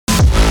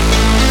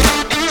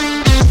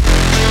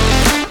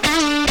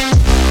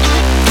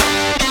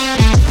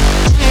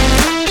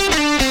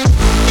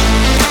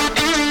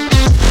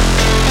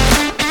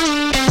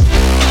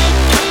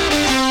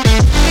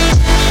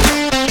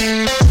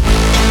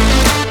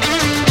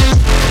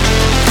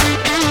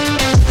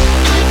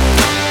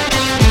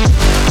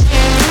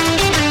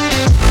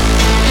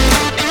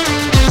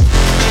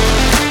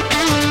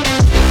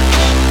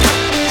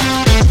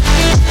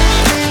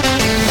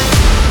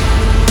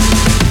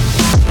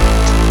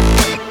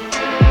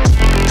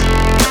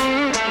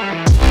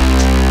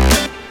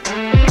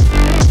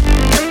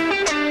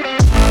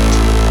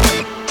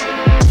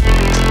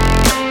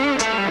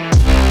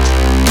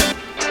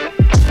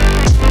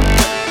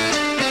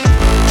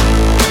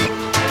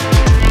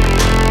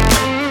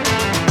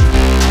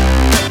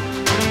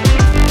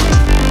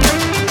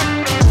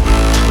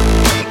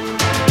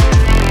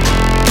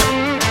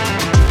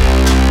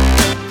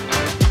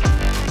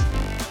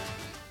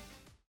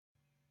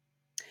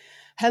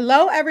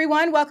Hello,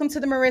 everyone. Welcome to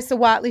the Marissa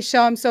Watley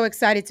Show. I'm so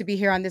excited to be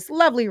here on this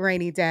lovely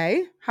rainy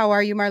day. How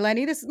are you,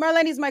 Marlene? This is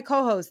Marlene's my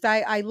co-host.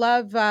 I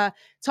love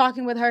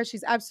talking with her.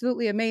 She's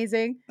absolutely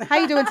amazing. How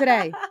you doing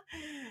today?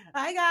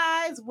 Hi,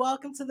 guys.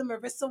 Welcome to the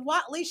Marissa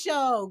Watley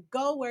Show.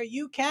 Go where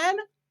you can.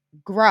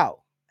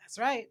 Grow. That's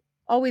right.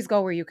 Always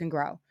go where you can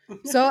grow.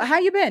 So, how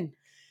you been?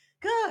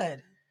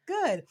 Good.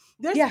 Good.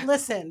 Yeah,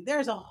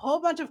 There's a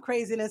whole bunch of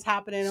craziness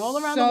happening all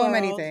around the so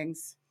many world.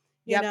 things.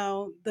 You Yep.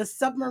 know, the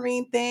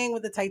submarine thing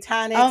with the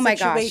Titanic Oh my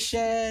gosh.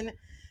 situation.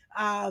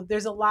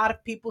 There's a lot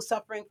of people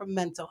suffering from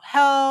mental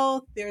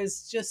health.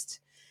 There's just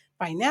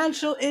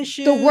financial The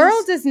issues.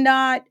 world is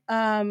not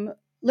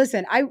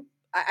listen,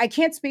 I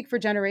can't speak for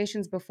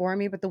generations before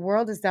me, but the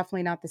world is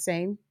definitely not the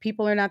same.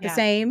 People are not the Yeah.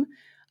 same.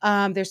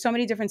 There's so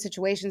many different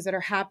situations that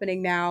are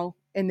happening now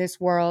in this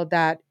world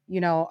that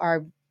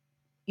are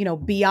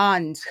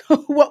beyond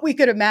what we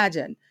could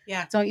imagine.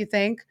 Yeah. Don't you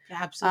think?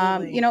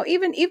 Absolutely.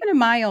 Even in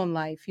my own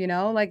life,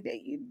 like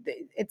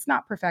it's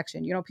not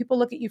perfection. People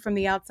look at you from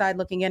the outside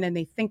looking in and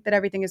they think that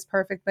everything is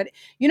perfect, but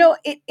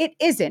it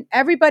isn't.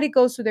 Everybody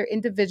goes through their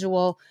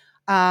individual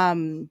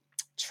um,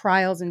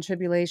 trials and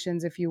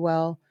tribulations, if you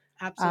will.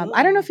 I don't know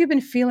Absolutely. if you've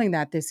been feeling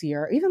that this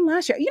year, even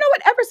last year. You know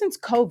what? Ever since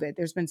COVID,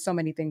 there's been so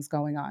many things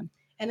going on.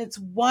 And it's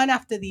one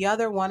after the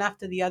other, one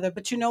after the other.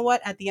 But you know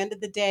what? At the end of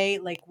the day,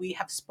 like we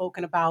have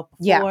spoken about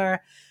Yeah,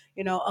 before,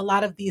 a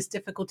lot of these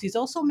difficulties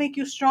also make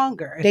you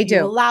stronger if they you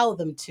do. allow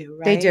them to,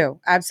 They right? do.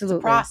 It's a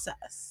Absolutely.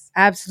 process.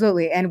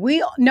 Absolutely. And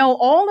we know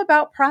all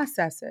about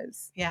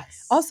processes,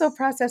 also Yes.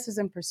 processes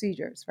and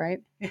procedures, right?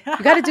 You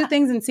got to do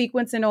things in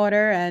sequence and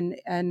order. And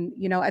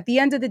at the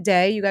end of the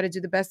day, you got to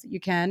do the best that you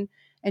can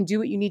and do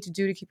what you need to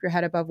do to keep your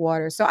head above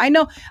water. So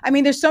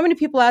there's so many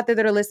people out there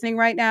that are listening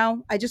right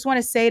now. I just want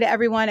to say to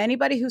everyone,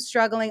 anybody who's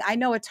struggling, I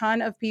know a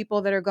ton of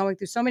people that are going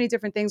through so many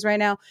different things right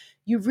now.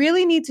 You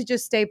really need to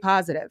just stay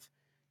positive.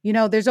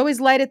 There's always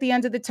light at the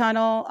end of the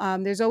tunnel.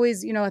 There's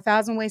always, a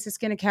thousand ways to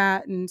skin a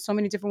cat and so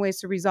many different ways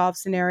to resolve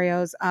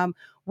scenarios.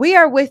 We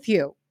are with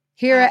you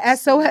here at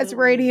SOS Absolutely.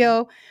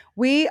 Radio.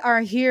 We are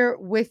here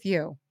with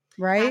you,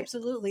 right?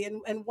 Absolutely.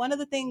 And one of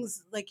the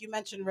things, like you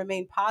mentioned,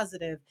 remain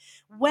positive.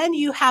 When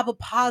you have a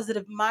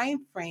positive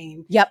mind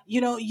frame, Yep.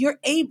 you're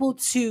able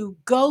to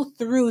go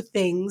through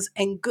things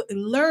and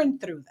learn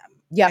through them,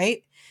 Yep.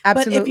 right?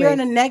 But if you're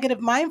in Absolutely. a negative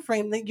mind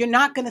frame, then you're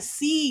not going to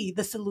see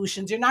the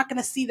solutions. You're not going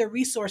to see the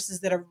resources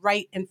that are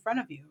right in front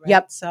of you, right?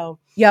 Yep. So,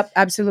 Yep.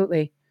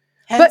 Absolutely.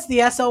 hence But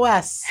the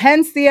SOS.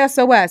 hence the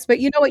SOS. But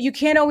you know what? You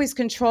can't always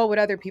control what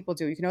other people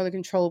do. You can only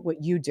control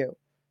what you do.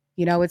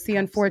 It's the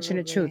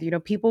unfortunate truth. Absolutely.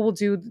 People will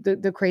do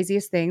the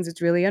craziest things.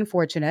 It's really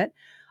unfortunate.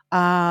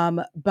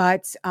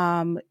 But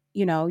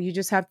you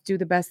just have to do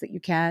the best that you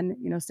can,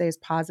 stay as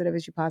positive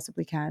as you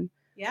possibly can,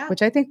 Yeah.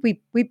 which I think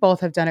we both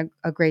have done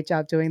a great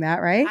job doing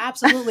that, right?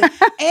 Absolutely.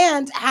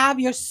 And have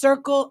your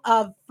circle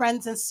of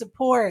friends and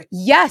support.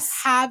 Yes.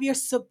 Have your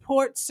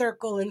support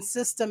circle and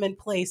system in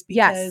place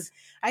because Yes.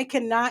 I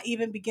cannot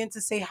even begin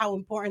to say how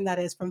important that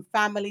is, from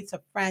family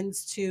to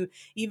friends to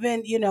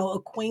even,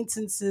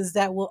 acquaintances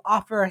that will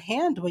offer a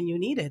hand when you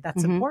need it.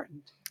 That's Mhm.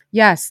 important.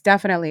 Yes,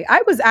 definitely.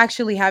 I was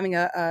actually having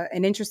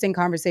an interesting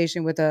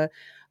conversation with a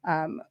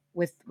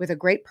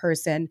great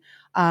person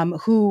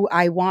who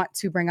I want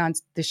to bring on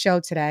the show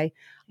today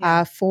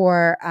Yeah.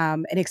 for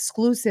an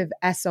exclusive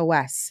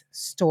SOS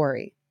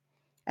story.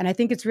 And I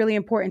think it's really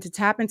important to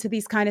tap into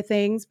these kind of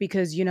things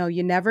because you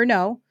never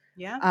know.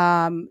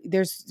 Yeah.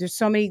 There's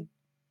so many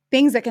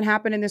things that can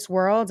happen in this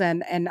world,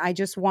 and I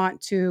just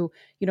want to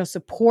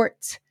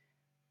support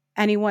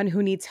anyone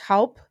who needs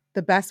help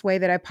the best way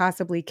that I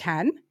possibly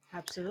can.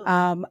 Absolutely.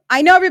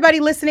 I know everybody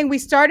listening, we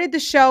started the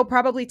show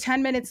probably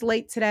 10 minutes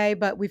late today,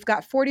 but we've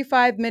got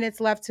 45 minutes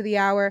left to the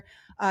hour.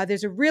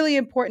 There's a really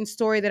important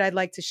story that I'd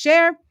like to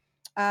share.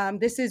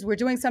 We're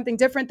doing something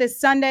different this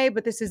Sunday,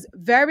 but this is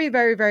very,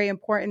 very, very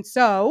important.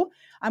 So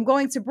I'm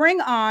going to bring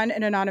on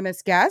an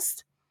anonymous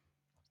guest,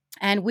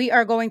 and we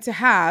are going to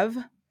have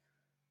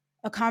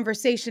a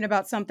conversation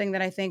about something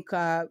that I think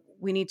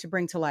we need to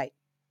bring to light.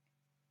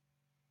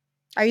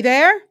 Are you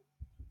there?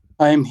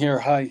 I am here.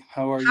 Hi,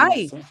 how are you, Hi.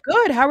 Marissa?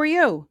 Good. How are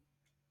you?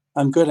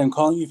 I'm good. I'm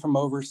calling you from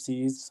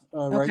overseas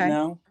right Okay.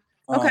 now.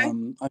 Okay.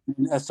 I'm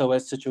in an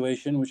SOS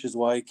situation, which is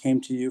why I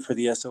came to you for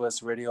the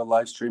SOS radio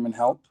live stream and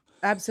help.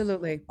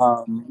 Absolutely.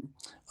 Um,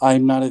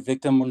 I'm not a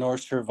victim nor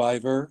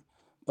survivor,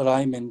 but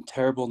I'm in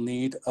terrible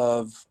need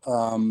of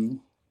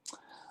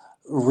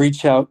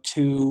reach out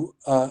to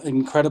an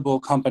incredible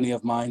company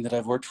of mine that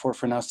I've worked for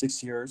now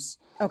 6 years.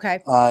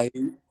 Okay. I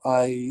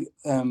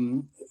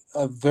am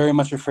very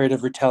much afraid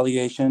of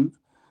retaliation.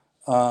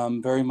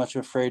 Very much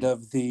afraid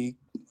of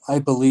I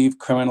believe,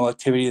 criminal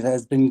activity that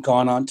has been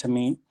gone on to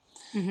me.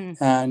 Hmm.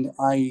 And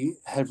I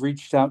have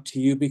reached out to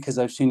you because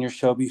I've seen your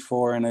show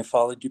before and I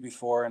followed you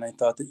before, and I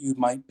thought that you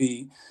might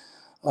be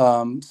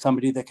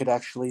somebody that could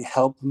actually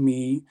help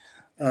me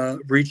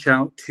reach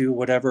out to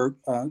whatever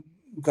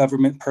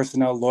government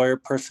personnel, lawyer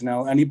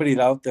personnel, anybody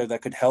out there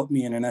that could help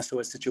me in an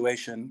SOS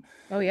situation.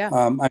 Oh yeah.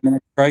 I'm in a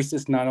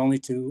crisis not only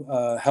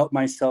to help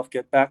myself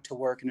get back to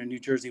work in a New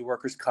Jersey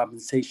workers'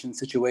 compensation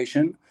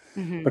situation,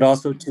 Hmm. but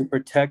also to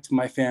protect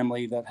my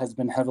family that has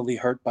been heavily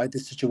hurt by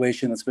this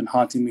situation that's been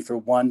haunting me for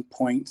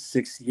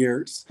 1.6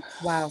 years.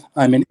 Wow.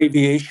 I'm an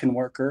aviation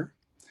worker,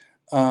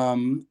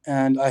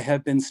 and I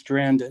have been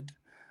stranded.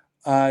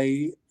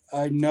 I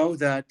I know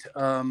that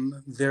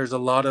there's a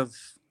lot of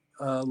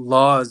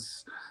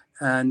laws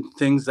and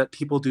things that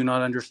people do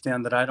not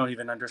understand that I don't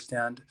even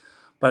understand.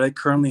 But I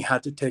currently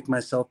had to take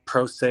myself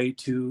pro se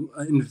to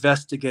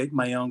investigate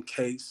my own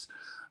case,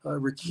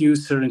 Mhm. recuse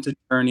certain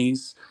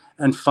attorneys,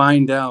 and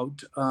find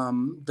out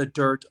the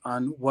dirt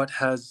on what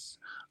has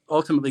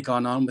ultimately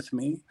gone on with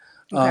me.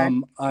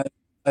 Okay.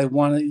 I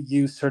want to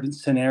use certain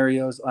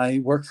scenarios. I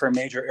work for a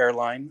major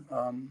airline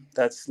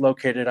that's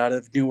located out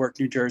of Newark,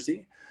 New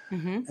Jersey,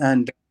 Hmm.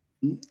 and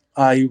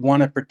I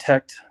want to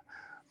protect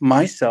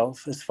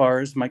myself as far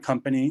as my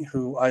company,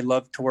 who I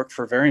love to work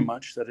for very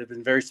much, that have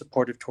been very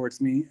supportive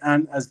towards me,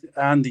 and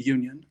the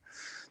union.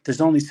 There's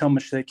only so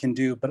much they can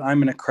do, but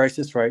I'm in a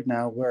crisis right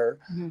now where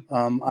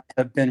Hmm. I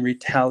have been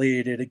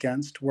retaliated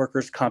against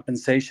workers'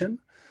 compensation.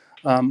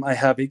 I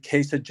have a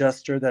case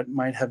adjuster that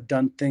might have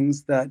done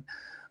things that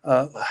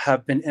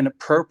have been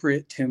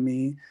inappropriate to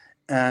me.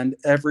 And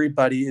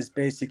everybody is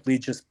basically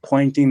just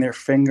pointing their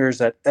fingers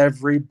at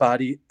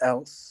everybody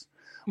else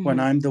when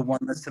Hmm. I'm the one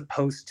that's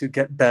supposed to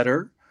get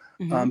better,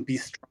 Hmm. be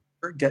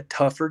stronger, get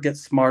tougher, get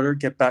smarter,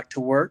 get back to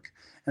work,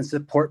 and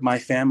support my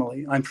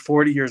family. I'm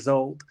 40 years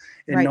old.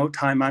 In Right. no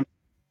time, I'm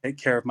take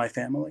care of my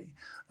family.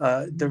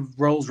 Hmm. The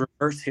roles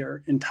reverse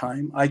here in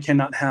time. I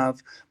cannot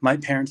have my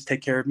parents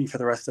take care of me for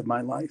the rest of my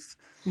life.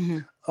 Hmm.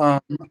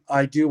 Um,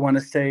 I do want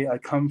to say I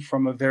come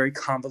from a very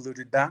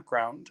convoluted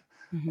background,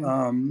 Hmm.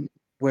 um,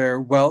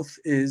 where wealth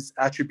is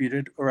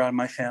attributed around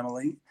my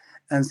family.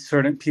 And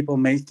certain people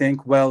may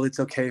think, well, it's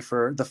okay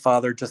for the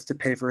father just to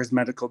pay for his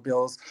medical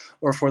bills,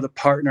 or for the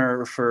partner,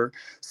 or for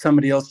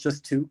somebody else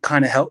just to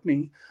kind of help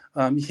me.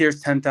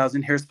 Here's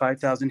 10,000, here's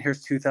 5,000,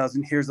 here's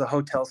 2,000, here's a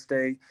hotel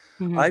stay.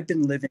 Hmm. I've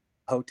been living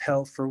in a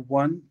hotel for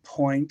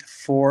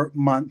 1.4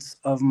 months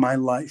of my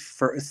life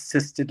for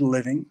assisted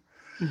living.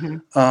 Hmm.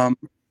 Um,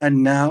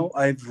 and now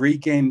I've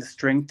regained the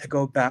strength to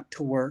go back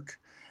to work,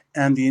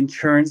 and the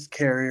insurance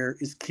carrier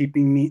is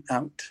keeping me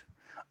out.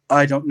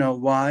 I don't know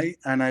why,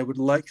 and I would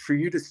like for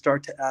you to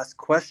start to ask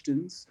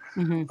questions,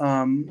 Hmm.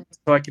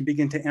 so I can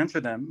begin to answer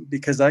them,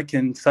 because I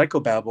can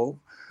psychobabble.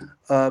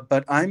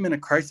 But I'm in a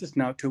crisis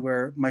now to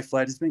where my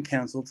flight has been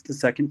canceled the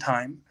second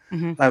time.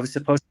 Hmm. I was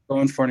supposed to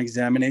go in for an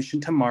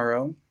examination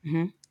tomorrow.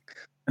 Hmm.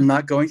 I'm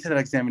not going to that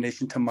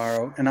examination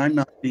tomorrow, and I'm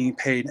not being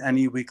paid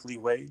any weekly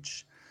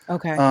wage.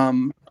 Okay.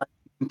 Um,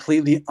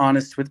 Completely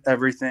honest with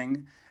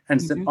everything,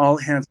 and it's an Hmm. all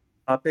hands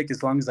topic.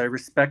 As long as I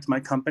respect my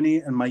company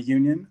and my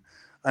union,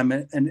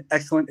 an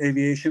excellent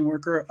aviation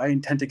worker. I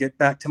intend to get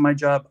back to my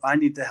job. I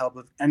need the help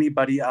of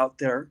anybody out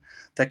there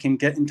that can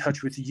get in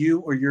touch with you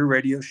or your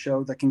radio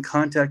show, that can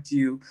contact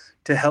you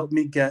to help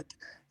me get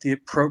the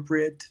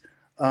appropriate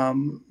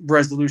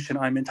resolution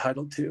I'm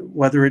entitled to,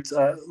 whether it's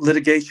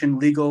litigation,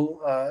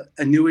 legal,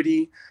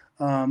 annuity,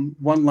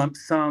 one lump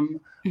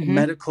sum, Hmm.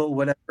 medical,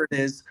 whatever it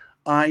is.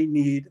 I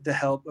need the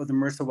help of the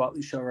Marissa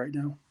Watley Show right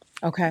now.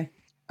 Okay.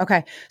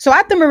 Okay. So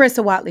at the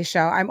Marissa Watley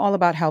Show, I'm all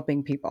about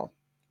helping people,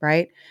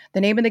 right?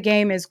 The name of the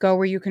game is go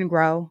where you can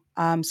grow.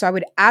 So I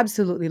would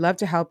absolutely love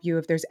to help you.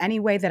 If there's any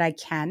way that I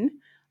can,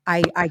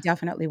 I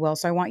definitely will.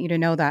 So I want you to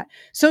know that.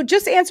 So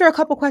just answer a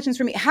couple questions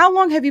for me. How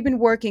long have you been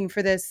working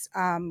for this?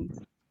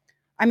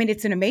 I mean,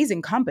 it's an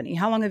amazing company.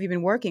 How long have you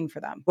been working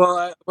for them? Well,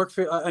 I work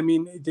for. I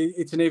mean,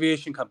 it's an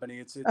aviation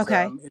company.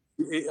 Okay.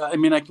 I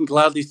mean, I can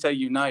gladly say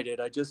United.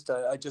 I just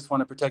want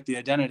to protect the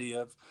identity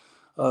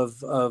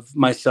of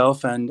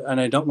myself, and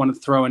I don't want to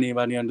throw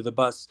anybody under the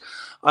bus.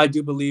 I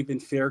do believe in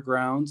fair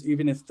grounds,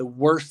 even if the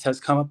worst has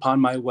come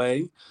upon my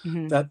way,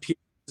 Hmm. that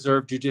people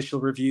deserve judicial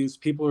reviews.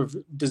 People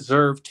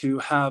deserve to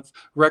have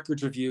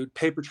records reviewed,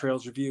 paper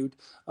trails reviewed.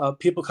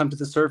 People come to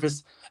the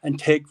surface and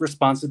take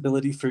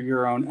responsibility for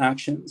your own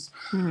actions.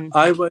 Hmm.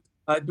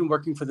 I've been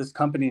working for this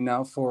company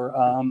now for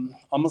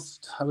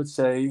almost, I would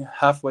say,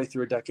 halfway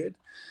through a decade,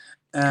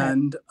 Okay.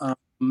 and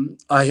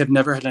I have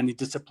never had any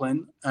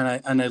discipline,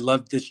 and I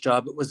loved this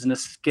job. It was an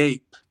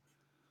escape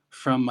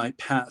from my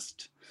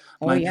past.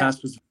 Oh My yeah.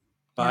 past was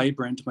Yeah.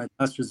 vibrant. My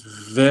past was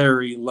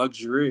very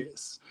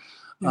luxurious.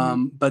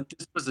 Hmm. But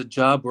this was a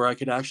job where I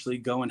could actually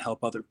go and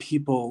help other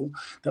people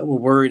that were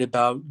worried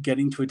about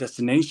getting to a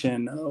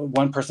destination.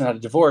 One person had a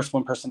divorce,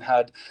 one person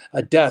had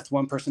a death,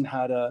 one person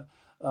had a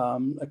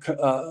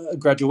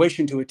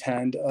graduation to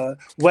attend,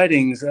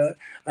 weddings.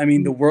 I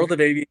mean, the world of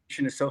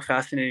aviation is so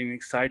fascinating and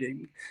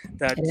exciting It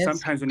that is.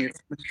 sometimes when you have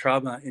so much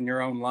trauma in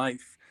your own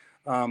life,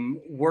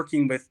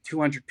 working with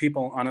 200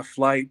 people on a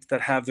flight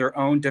that have their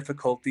own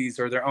difficulties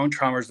or their own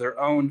traumas, their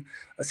own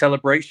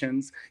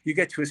celebrations, you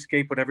get to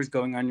escape whatever's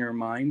going on in your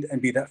mind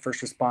and be that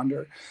first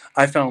responder.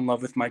 I fell in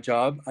love with my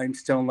job. I'm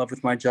still in love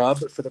with my job,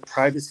 but for the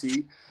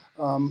privacy,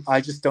 I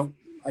just don't.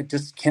 I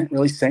just can't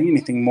really say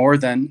anything more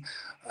than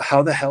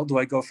how the hell do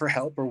I go for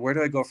help, or where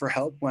do I go for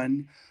help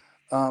when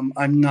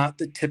I'm not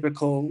the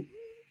typical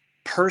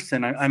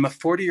person. I'm a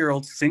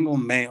 40-year-old single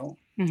male.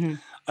 Mm-hmm.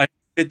 I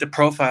fit the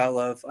profile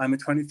of I'm a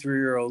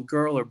 23-year-old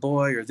girl or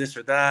boy or this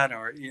or that,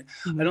 or I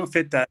Mm-hmm. don't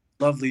fit that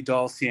lovely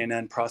doll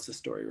CNN process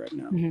story right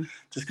now. Mm-hmm.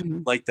 Just kind Mm-hmm.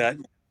 of like that.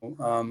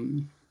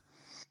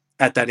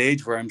 At that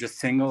age where I'm just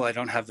single, I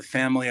don't have the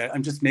family.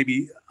 I'm just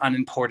maybe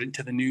unimportant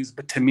to the news,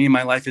 but to me,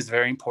 my life is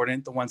very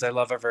important. The ones I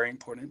love are very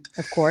important.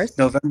 Of course.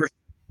 November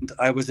 2nd,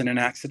 I was in an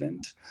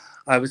accident.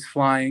 I was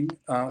flying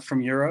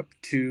from Europe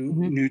to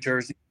Mm-hmm. New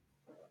Jersey.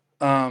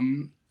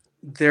 um,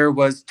 there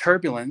was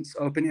turbulence,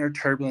 open air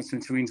turbulence,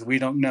 which means we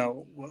don't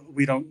know.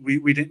 We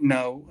didn't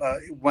know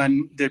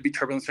when there'd be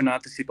turbulence or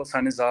not. The seatbelt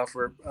sign is off.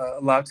 We're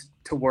allowed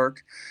to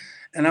work.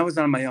 And I was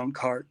on my own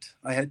cart.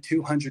 I had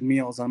 200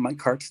 meals on my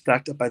cart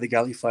stacked up by the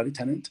galley flight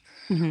attendant.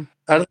 Mm-hmm.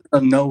 Out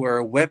of nowhere,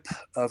 a whip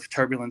of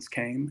turbulence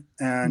came,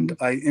 and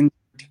Mm-hmm.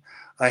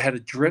 I had a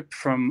drip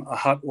from a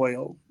hot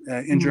oil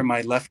Mm-hmm. injure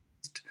my left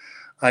wrist.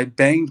 I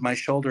banged my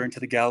shoulder into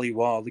the galley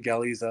wall. The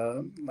galley's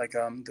like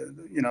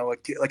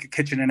like a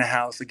kitchen in a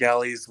house. A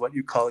galley is what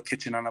you call a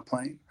kitchen on a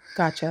plane.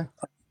 Gotcha.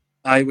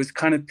 I was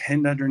kind of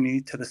pinned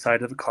underneath to the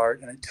side of the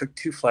cart, and it took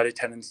two flight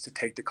attendants to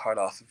take the cart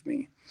off of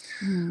me.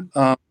 Mm-hmm.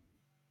 Um,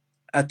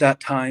 at that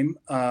time,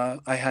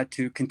 I had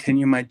to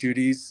continue my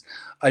duties.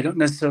 I don't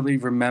necessarily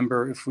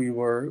remember if we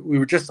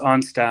were just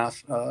on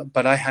staff,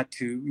 but I had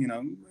to,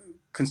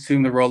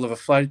 consume the role of a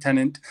flight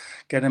attendant,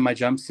 get in my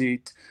jump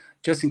seat,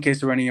 just in case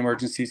there were any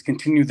emergencies,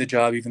 continue the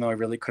job, even though I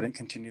really couldn't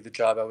continue the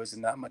job. I was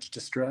in that much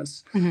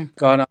distress. Mm-hmm.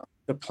 Got off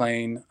the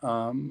plane.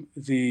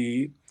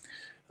 The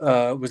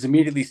Was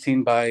immediately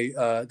seen by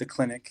the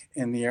clinic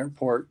in the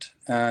airport,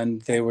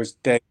 and they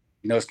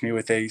diagnosed me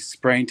with a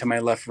sprain to my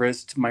left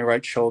wrist, my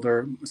right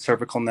shoulder,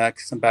 cervical neck,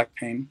 some back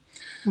pain.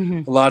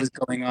 Mm-hmm. A lot is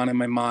going on in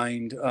my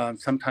mind.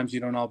 Sometimes you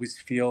don't always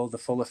feel the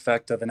full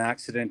effect of an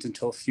accident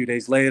until a few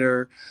days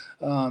later.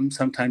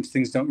 Sometimes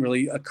things don't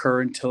really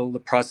occur until the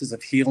process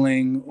of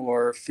healing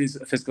or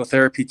physical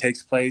therapy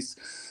takes place.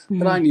 But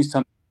Mm-hmm. I knew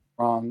something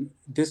was wrong.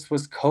 This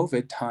was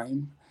COVID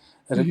time,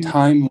 at a Mm-hmm.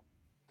 time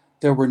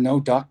there were no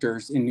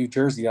doctors in New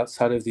Jersey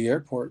outside of the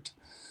airport.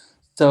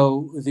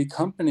 So the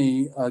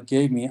company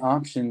gave me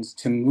options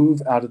to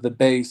move out of the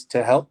base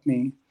to help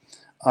me,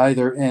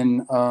 either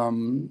in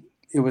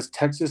it was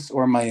Texas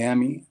or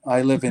Miami.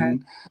 I live Okay.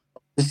 in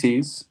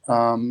overseas,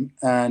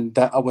 and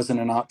that wasn't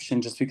an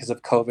option just because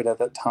of COVID at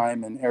that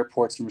time and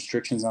airports and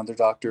restrictions on their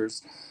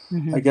doctors.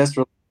 Mm-hmm. I guess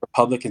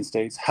Republican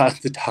states had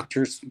the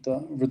doctors,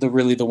 the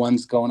really the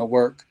ones going to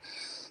work.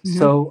 Mm-hmm.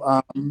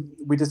 So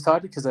we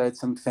decided, because I had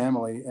some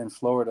family in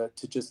Florida,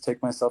 to just take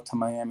myself to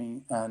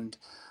Miami and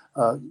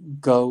uh,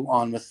 go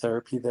on with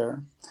therapy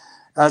there.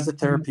 As the Mm-hmm.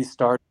 therapy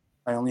started,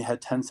 I only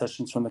had 10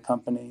 sessions from the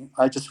company.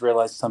 I just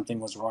realized something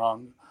was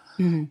wrong.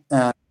 Mm-hmm.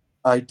 And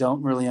I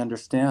don't really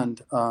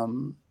understand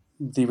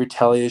the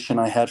retaliation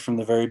I had from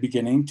the very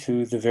beginning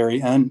to the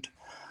very end.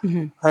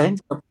 Mm-hmm. I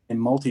ended up with a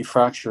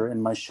multi-fracture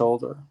in my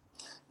shoulder.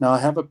 Now, I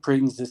have a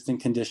pre-existing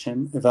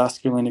condition,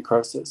 vascular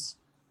necrosis,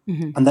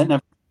 Mm-hmm. and that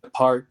never took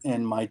part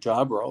in my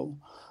job role.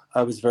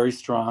 I was very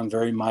strong,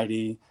 very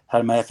mighty,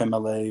 had my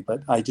FMLA,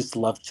 but I just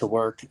loved to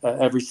work.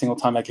 Every single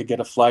time I could get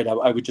a flight,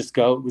 I would just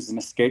go. It was an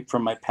escape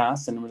from my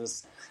past, and it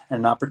was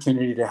an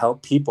opportunity to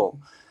help people.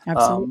 Um,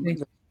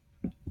 Absolutely.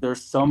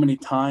 there's so many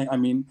times. I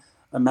mean,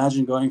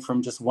 imagine going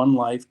from just one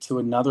life to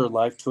another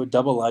life, to a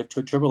double life, to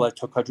a triple life,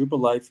 to a quadruple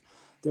life.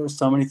 There are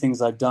so many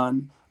things I've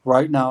done.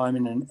 Right now, I'm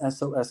in an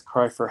SOS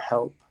cry for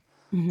help.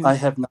 Mm-hmm. I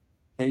have not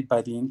been paid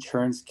by the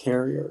insurance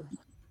carrier.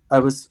 I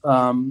was,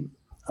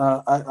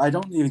 I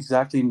don't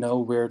exactly know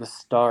where to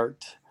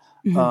start,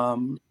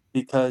 Mm-hmm.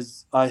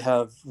 because I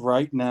have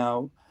right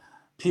now,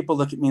 people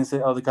look at me and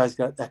say, "Oh, the guy's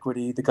got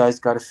equity. The guy's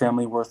got a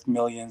family worth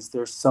millions.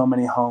 There's so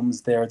many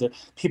homes there."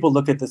 People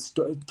look at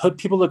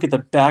people look at the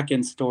back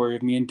end story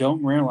of me and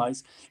don't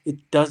realize it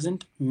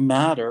doesn't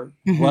matter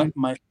Mm-hmm. what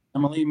my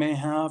family may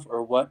have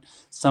or what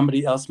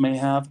somebody else may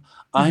have.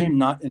 I Mm-hmm. am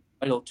not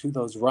entitled to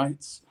those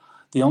rights.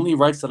 The only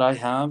rights that I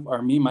have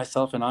are me,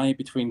 myself, and I,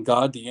 between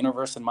God, the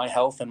universe, and my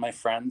health, and my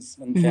friends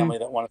and Mm-hmm. family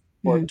that want to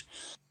Mm-hmm. support.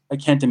 I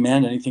can't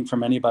demand anything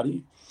from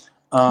anybody.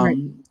 Right.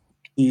 um,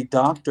 the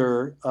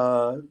doctor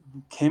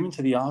came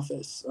into the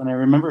office, and I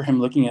remember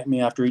him looking at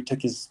me after he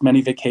took his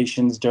many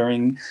vacations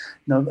during,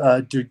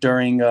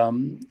 during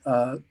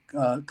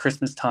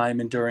Christmas time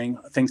and during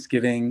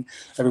Thanksgiving.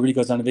 Everybody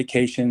goes on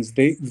vacations.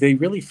 They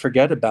really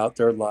forget about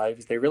their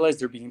lives. They realize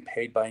they're being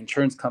paid by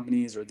insurance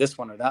companies or this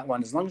one or that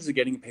one. As long as they're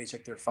getting a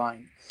paycheck, they're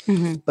fine.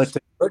 Mm-hmm. But to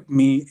put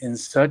me in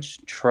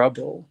such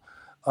trouble,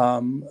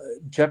 um,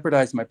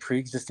 jeopardize my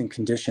pre-existing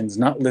conditions,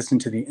 not listen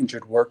to the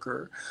injured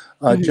worker.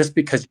 Mm-hmm. Just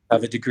because you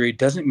have a degree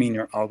doesn't mean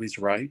you're always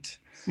right.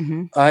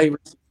 Mm-hmm. I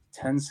received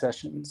 10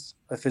 sessions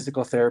of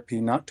physical therapy,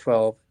 not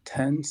 12,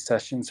 10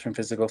 sessions from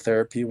physical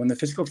therapy, when the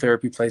physical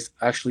therapy place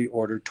actually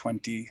ordered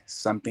 20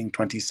 something,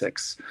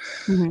 26,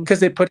 Mm-hmm. because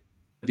they put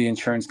the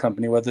insurance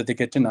company, whether they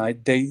get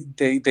denied, they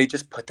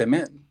just put them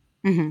in.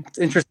 Mm-hmm. It's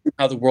interesting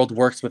how the world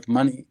works with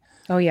money.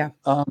 Oh yeah.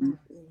 Um,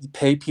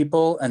 pay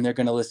people and they're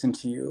going to listen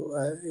to you.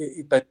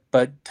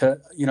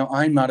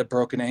 I'm not a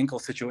broken ankle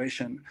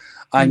situation.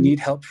 I Mhm. need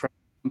help from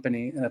my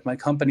company. And if my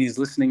company is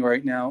listening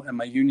right now and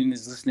my union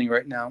is listening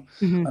right now,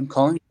 Mhm. I'm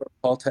calling for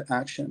a call to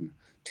action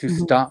to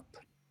Mhm. stop.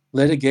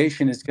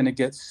 Litigation is going to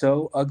get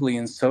so ugly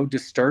and so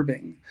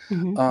disturbing.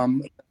 Mhm.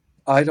 Um,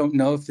 I don't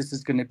know if this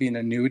is going to be an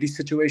annuity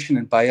situation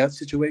and buyout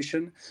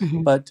situation,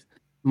 Mhm. but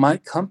my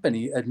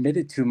company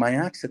admitted to my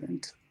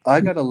accident.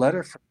 I Mhm. got a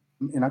letter from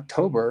in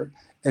October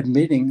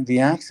admitting the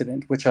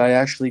accident, which I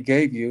actually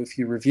gave you if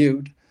you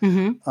reviewed.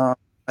 Mhm. Uh,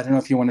 I don't know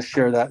if you want to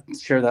share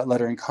that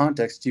letter in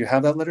context. Do you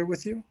have that letter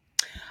with you?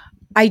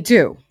 I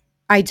do.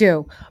 I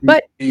do. Do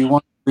But you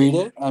want to read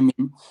it? I mean,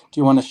 do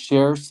you want to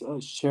share it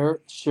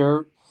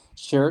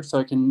so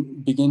I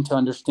can begin to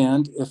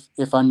understand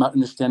if I'm not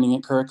understanding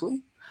it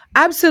correctly?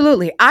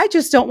 absolutely. I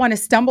just don't want to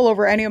stumble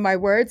over any of my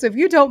words. So if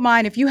you don't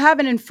mind, if you have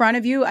it in front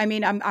of you, I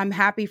mean, I'm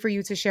happy for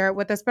you to share it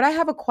with us. But I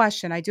have a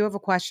question. I do have a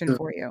question Sure.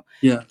 for you.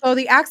 Yeah. So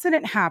the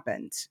accident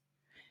happened,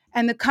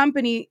 and the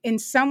company, in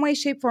some way,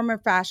 shape, form, or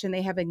fashion,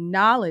 they have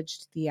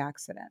acknowledged the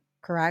accident.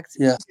 Correct?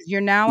 Yeah. Because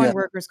you're now on Yeah.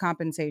 workers'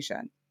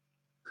 compensation.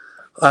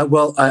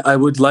 Well, I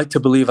would like to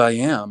believe I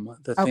am.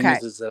 The thing Okay.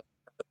 is that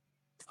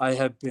I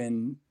have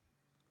been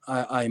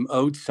I'm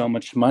owed so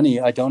much money.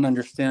 I don't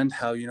understand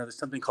how, there's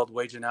something called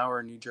wage an hour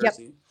in New Yep.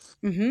 Jersey.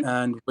 Mm-hmm.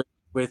 And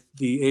with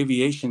the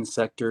aviation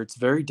sector, it's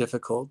very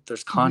difficult.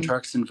 There's Mm-hmm.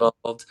 contracts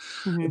involved.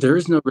 Mm-hmm. There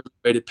is no real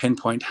way to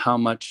pinpoint how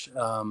much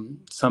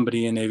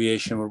somebody in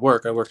aviation would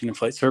work. I work in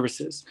flight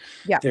services.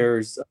 Yeah.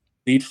 There's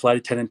lead flight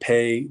attendant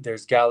pay,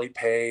 there's galley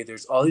pay,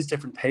 there's all these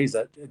different pays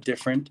that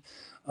different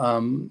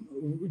um,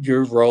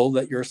 your role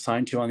that you're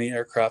assigned to on the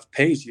aircraft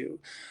pays you,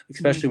 Mm-hmm.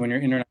 especially when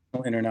you're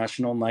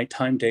international,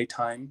 nighttime,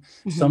 daytime.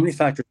 So Mm-hmm. many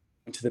factors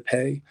into the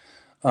pay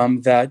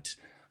that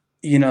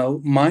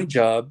my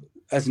job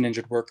as an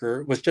injured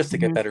worker was just to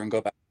get Mm-hmm. better and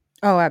go back.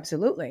 Oh,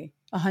 absolutely.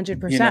 You know,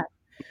 100%.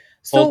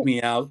 hold So,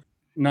 me out,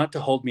 not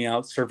to hold me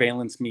out,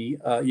 surveillance me,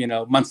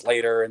 months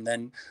later, and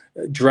then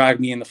drag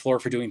me in the floor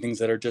for doing things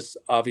that are just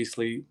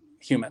obviously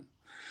human.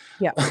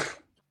 yeah.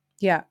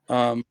 Yeah.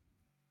 um,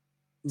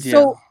 yeah,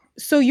 So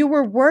so you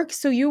were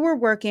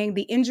working,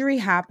 the injury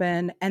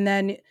happened, and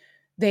then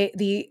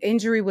the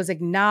injury was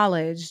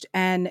acknowledged,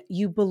 and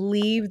you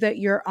believe that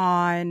you're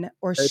on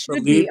or I should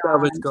be believed I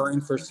was on.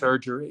 going for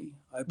surgery.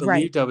 I Right.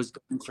 believed I was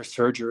going for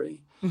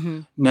surgery.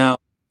 Mhm. Now,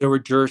 there were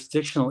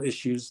jurisdictional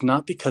issues,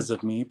 not because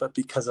of me, but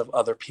because of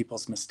other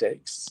people's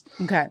mistakes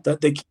Okay.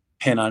 that they can't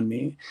pin on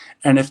me.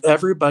 And if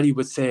everybody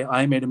would say,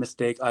 I made a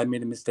mistake, I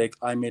made a mistake,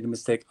 I made a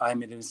mistake, I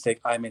made a mistake,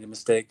 I made a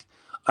mistake,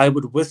 I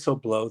would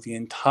whistleblow the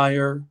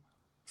entire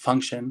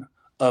function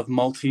of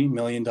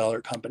multi-million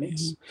dollar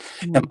companies.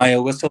 Mhm. Am Mhm. I a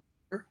whistleblower?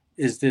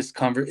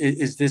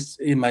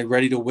 Am I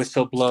ready to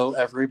whistleblow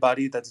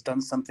everybody that's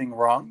done something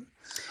wrong?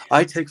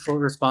 I take full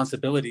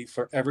responsibility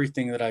for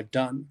everything that I've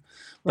done.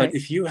 But Right.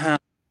 if you have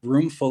a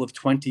room full of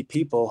 20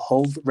 people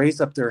raise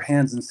up their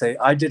hands and say,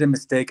 I did a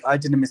mistake, I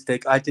did a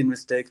mistake, I did a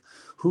mistake,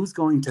 who's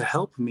going to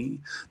help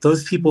me?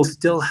 Those people Mhm.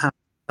 still have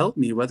to help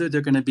me, whether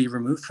they're going to be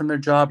removed from their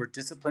job or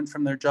disciplined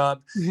from their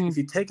job. If Mhm.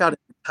 you take out an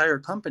entire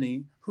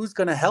company, who's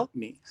going to help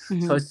me?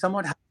 So I Mhm.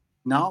 somewhat have to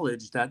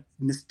acknowledge that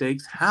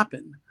mistakes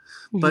happen.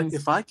 But Mhm.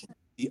 if I can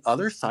the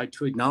other side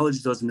to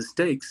acknowledge those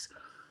mistakes,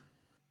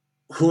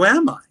 who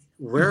am I?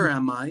 Where Mhm.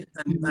 am I?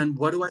 Mhm. And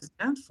what do I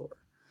stand for?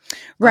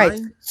 Right.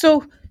 I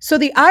So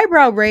the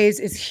eyebrow raise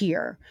is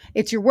here.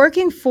 It's you're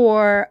working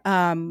for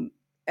a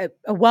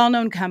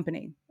well-known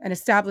company, an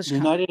established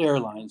company. United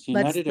Airlines,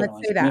 Let's United let's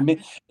Airlines. say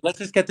that. Let's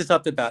just get this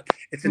off the bat.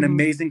 It's an Mhm.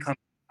 amazing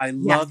company. I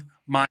Yes. love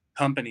my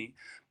company.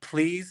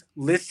 Please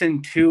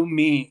listen to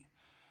me.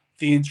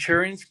 The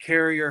insurance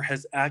carrier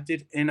has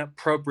acted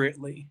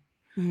inappropriately.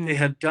 They Mhm.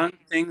 have done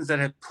things that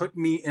have put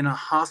me in a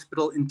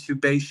hospital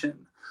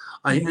intubation.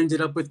 I Mhm.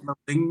 ended up with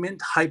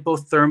malignant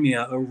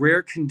hypothermia, a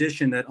rare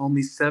condition that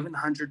only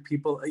 700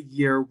 people a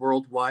year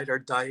worldwide are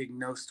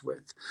diagnosed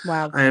with.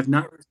 Wow. I have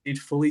not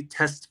received fully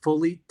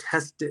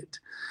tested.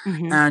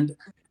 Mhm. And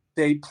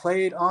they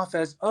play it off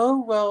as,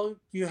 oh, well,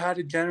 you had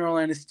a general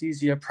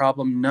anesthesia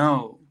problem.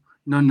 No,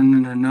 no, no, no,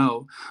 no,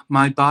 no.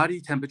 My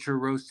body temperature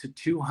rose to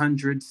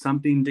 200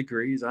 something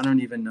degrees. I don't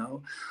even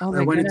know. Oh I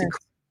my went into goodness.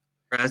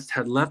 arrest,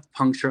 had left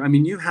puncture. I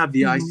mean, you have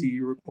the Mhm.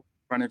 ICU report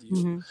in front of you.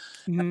 Mhm.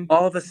 Mhm.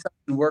 All of a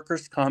sudden,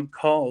 workers' comp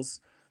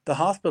calls the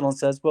hospital and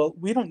says, well,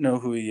 we don't know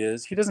who he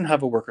is. He doesn't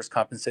have a workers'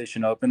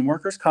 compensation open.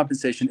 Workers'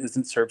 compensation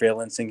isn't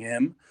surveillancing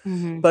him.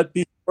 Mhm. But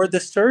before the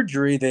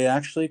surgery, they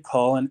actually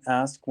call and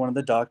ask one of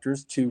the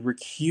doctors to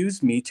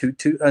recuse me,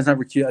 not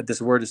recuse,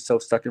 this word is so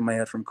stuck in my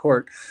head from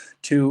court,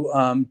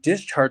 to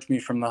discharge me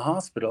from the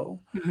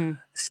hospital, Mhm.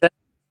 send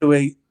me to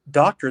a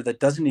doctor that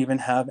doesn't even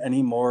have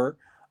any more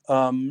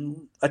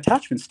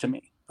attachments to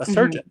me, a Mhm.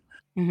 surgeon.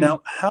 Mhm.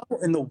 Now, how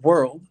in the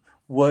world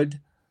would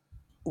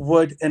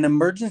an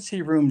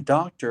emergency room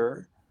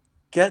doctor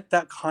get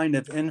that kind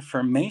of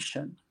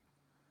information?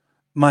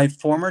 My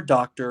former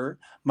doctor,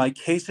 my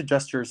case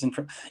adjusters,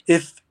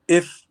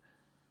 if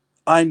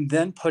I'm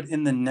then put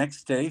in the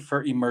next day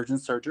for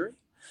emergent surgery.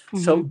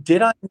 So Mhm.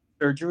 did I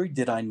surgery?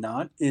 Did I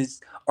not?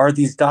 Are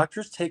these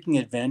doctors taking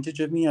advantage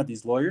of me? Are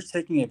these lawyers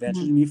taking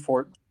advantage Mhm. of me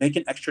for make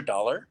an extra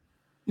dollar?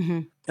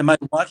 Mhm. Am I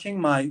watching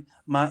my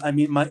I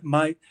mean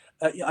my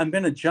I'm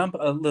going to jump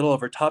a little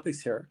over topics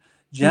here.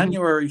 Mhm.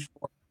 January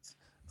 4th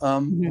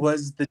Mhm.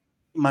 was the day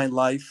my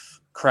life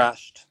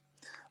crashed.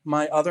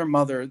 My other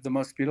mother, the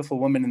most beautiful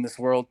woman in this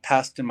world,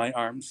 passed in my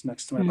arms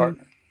next to my Mhm.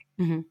 partner.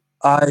 Mhm.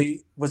 I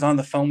was on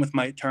the phone with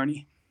my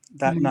attorney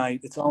that Mhm. night.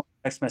 It's all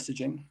text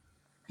messaging.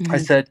 I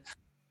Mhm. said,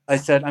 I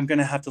said, I'm going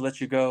to have to let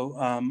you go.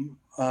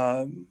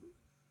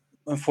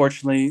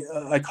 Unfortunately,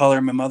 I call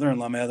her my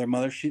mother-in-law, my other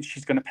mother.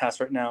 She's going to pass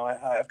right now.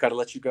 I've got to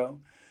let you go.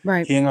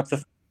 Right. He hung up the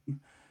phone,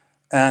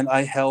 and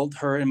I held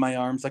her in my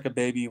arms like a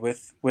baby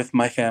with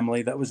my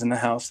family that was in the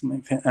house.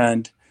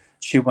 And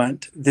she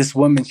went. This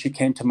woman, she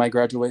came to my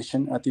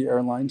graduation at the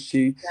airline.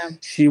 Yeah.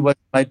 She was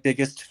my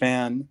biggest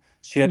fan.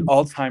 She had Mhm.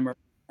 Alzheimer's,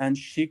 and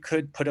she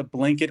could put a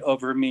blanket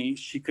over me.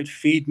 She could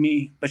feed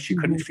me, but she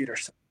couldn't Mhm. feed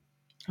herself.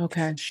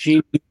 Okay. She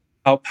knew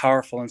how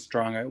powerful and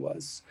strong I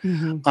was.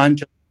 Mhm. On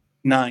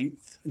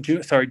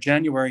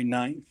January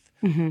 9th,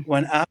 Mhm.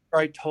 when after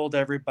I told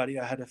everybody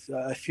I had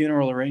a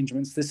funeral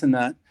arrangements, this and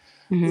that,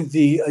 Mhm.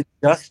 the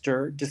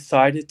adjuster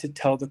decided to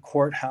tell the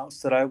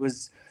courthouse that I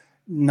was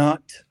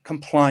not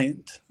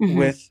compliant Mhm.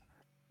 with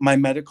my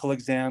medical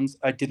exams.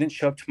 I didn't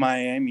show up to my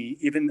IME,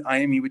 even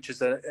IME, which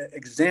is an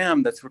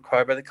exam that's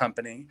required by the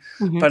company.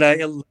 Mhm. But I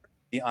alerted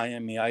the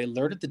IME. I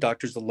alerted the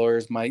doctors, the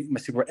lawyers, my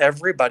super.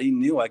 Everybody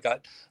knew. I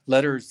got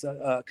letters,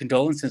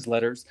 condolences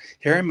letters.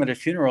 Here I'm at a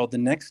funeral. The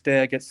next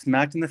day, I get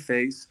smacked in the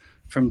face.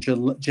 From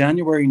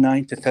January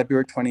 9th to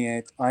February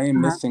 28th, I am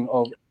Uh-huh. missing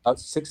over about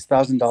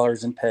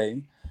 $6,000 in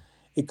pay.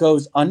 It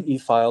goes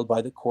un-e-filed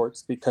by the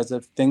courts because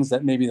of things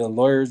that maybe the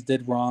lawyers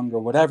did wrong or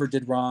whatever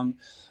did wrong.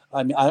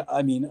 I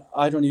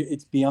don't.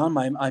 It's beyond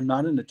my. I'm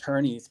not an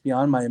attorney. It's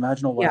beyond my Yeah.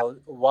 imaginable.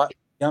 What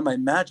beyond my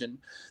imagine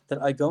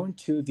that I go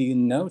into the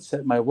notes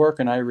at my work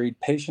and I read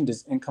patient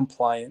is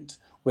incompliant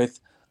with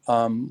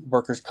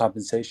workers'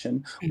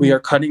 compensation. We Mhm. are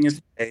cutting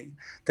his pay.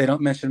 They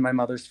don't mention my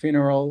mother's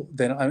funeral.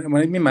 They don't,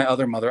 when I mean my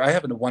other mother, I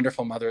have a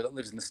wonderful mother that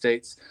lives in the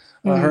States.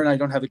 Her Mhm. and I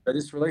don't have the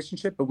greatest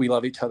relationship, but we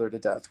love each other to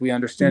death. We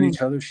understand Mhm.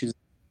 each other. She's an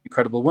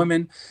incredible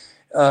woman,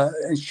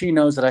 and she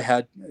knows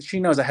that She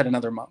knows I had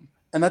another mom,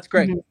 and that's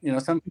great.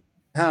 Mhm. Some people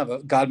have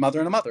a godmother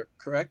and a mother,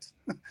 correct?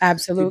 people have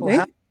Absolutely.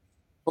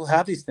 people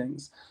have these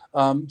things,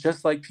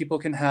 just like people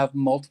can have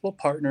multiple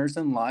partners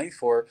in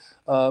life or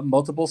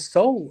multiple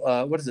soul.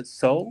 What is it?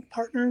 Soul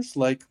partners?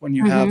 Like when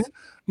you Mhm. have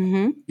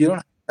Mhm. you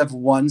don't have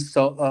one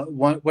soul.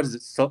 One what is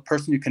it? Soul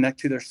person you connect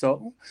to their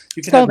soul.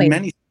 You can have Soulmate.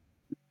 many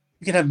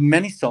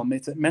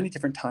soulmates at many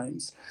different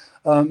times.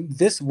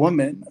 This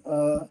woman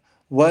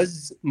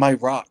was my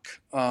rock.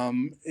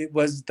 It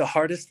was the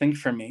hardest thing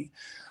for me.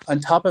 On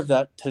top of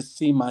that, to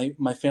see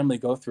my family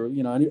go through,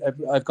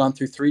 I've gone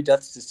through three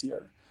deaths this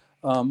year.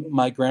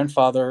 My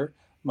grandfather,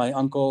 my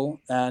uncle,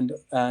 and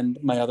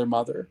my other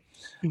mother.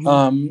 Mhm.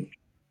 Um,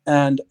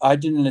 and I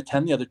didn't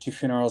attend the other two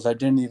funerals. I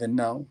didn't even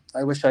know.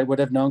 I wish I would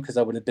have known because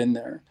I would have been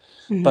there.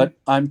 Mhm. But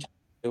I'm telling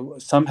you,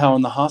 somehow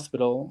in the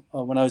hospital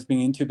when I was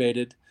being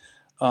intubated,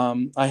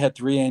 I had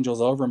three angels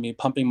over me,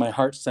 pumping my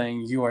heart,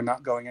 saying, "You are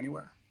not going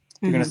anywhere.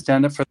 You're going to Mhm.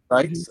 stand up for the Mhm.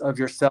 rights of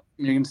yourself,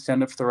 and you're going to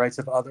stand up for the rights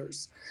of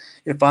others.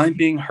 If I'm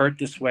being hurt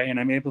this way and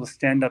I'm able to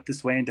stand up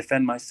this way and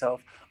defend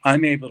myself,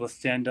 I'm able to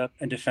stand up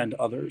and defend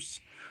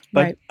others.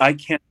 But Right. I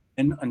can't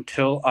win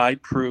until I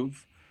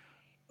prove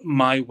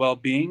my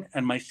well-being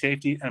and my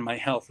safety and my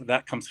health.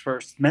 That comes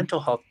first.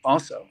 Mental health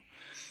also.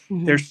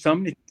 Mhm. There's so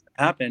many things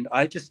that happened.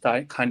 I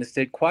kind of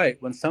stayed quiet.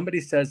 When somebody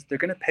says they're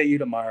going to pay you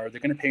tomorrow,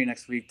 they're going to pay you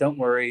next week, don't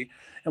worry.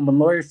 And when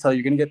lawyers tell you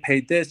you're going to get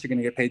paid this, you're going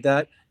to get paid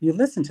that, you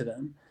listen to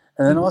them.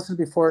 And then Mhm. also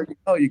before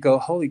you go,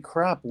 holy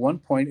crap,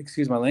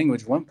 excuse my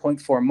language,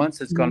 1.4 months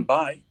has gone Mhm.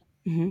 by.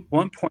 Mhm.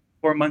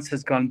 1.4 months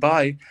has gone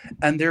by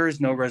and there is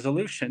no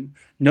resolution.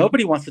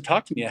 Nobody wants to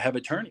talk to me. I have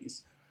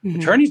attorneys. Mhm.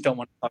 Attorneys don't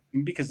want to talk to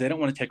me because they don't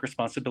want to take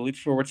responsibility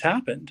for what's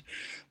happened.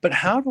 But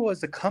how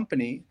does a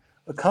company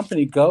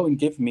go and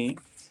give me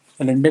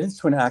an admittance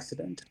to an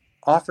accident,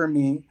 offer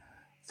me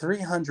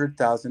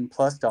 $300,000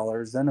 plus,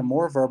 then a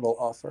more verbal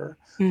offer,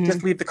 just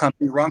Mhm. leave the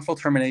company, wrongful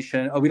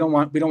termination. Oh, we don't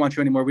want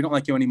you anymore. We don't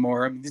like you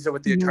anymore. I mean, these are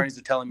what the Mhm. attorneys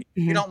are telling me.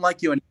 We Mhm. don't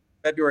like you anymore.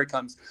 February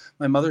comes.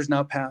 My mother's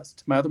now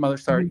passed.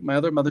 Mhm. My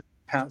other mother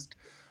passed.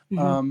 Mhm.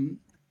 Um,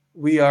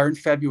 we are in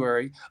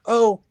February.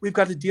 Oh, we've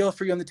got a deal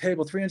for you on the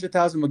table.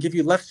 300,000. We'll give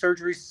you left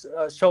surgery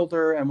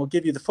shoulder, and we'll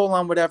give you the full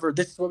on whatever.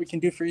 This is what we can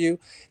do for you.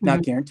 Not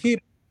Mhm.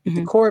 guaranteed. Get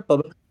the Mhm. court, blah,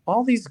 blah, blah.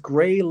 All these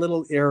gray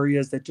little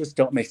areas that just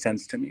don't make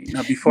sense to me.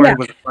 Now, before I Yeah.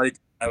 was a flight,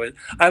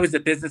 I was a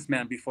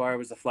businessman before I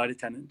was a flight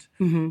attendant.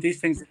 Mhm. These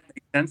things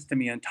make sense to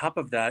me. On top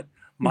of that,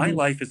 my Mhm.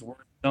 life is worth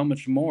so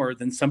much more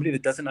than somebody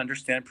that doesn't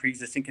understand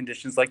pre-existing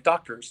conditions like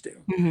doctors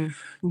do. Mhm.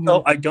 So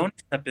Mhm. I don't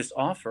accept this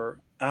offer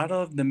out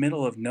of the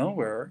middle of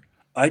nowhere.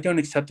 I don't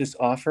accept this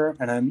offer,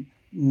 and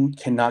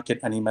cannot get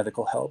any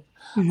medical help.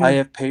 I Mhm.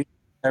 have paid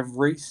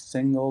every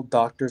single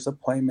doctor's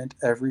appointment,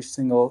 every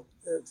single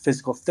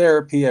physical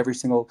therapy, every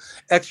single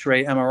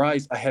X-ray,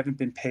 MRIs. I haven't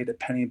been paid a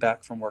penny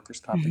back from workers'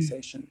 Mhm.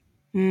 compensation.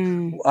 I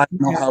don't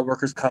know Okay. how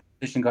workers'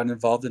 compensation got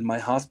involved in my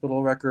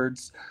hospital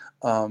records.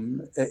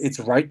 It's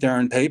right there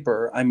on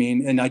paper. I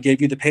mean, and I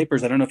gave you the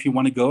papers. I don't know if you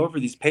want to go over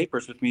these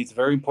papers with me. It's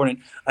very important.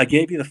 I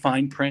gave you the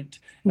fine print.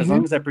 As Mhm.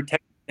 long as I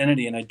protect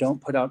identity and I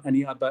don't put out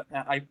any. But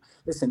I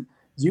listen.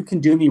 You can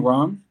do me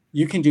wrong.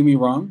 You can do me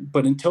wrong.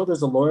 But until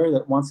there's a lawyer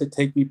that wants to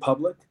take me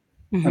public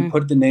and Mhm.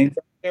 put the names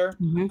out there,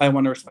 Mhm. I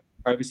want to respect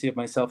the privacy of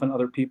myself and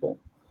other people.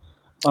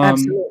 Um,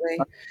 Absolutely.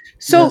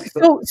 So yes.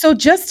 so so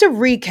just to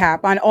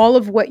recap on all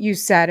of what you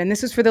said, and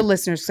this is for the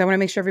listeners, because I wanna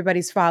make sure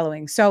everybody's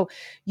following. So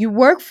you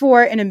work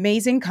for an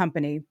amazing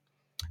company. You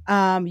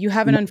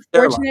have an United Airlines.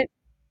 unfortunate.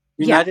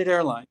 Yes, United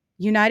Airlines.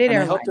 United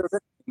And I hope they're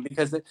Airlines.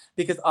 listening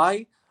because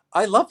I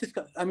love this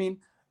guy. I mean,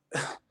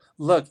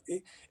 look,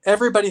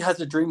 everybody has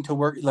a dream to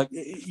work. Like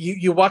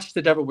you watch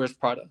The Devil Wears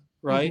Prada,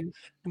 right? Mhm.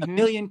 A Mhm.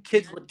 million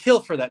kids would kill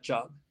for that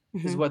job,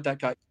 is Mhm. what that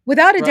guy,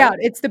 Without a right? doubt,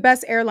 it's the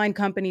best airline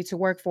company to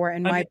work for,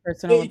 in I my mean,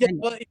 personal opinion.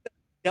 well, Mhm.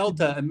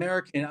 Delta,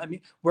 American. I mean,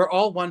 we're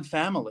all one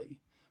family.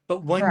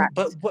 But when, Correct.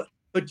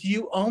 but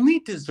you only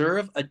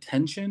deserve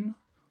attention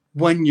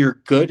when you're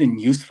good and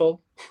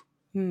useful.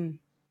 Hmm.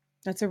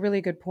 That's a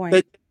really good point.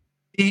 But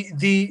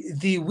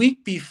the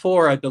week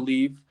before, I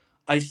believe,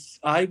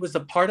 I was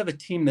a part of a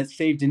team that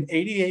saved an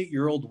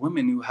 88-year-old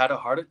woman who had a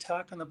heart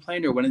attack on the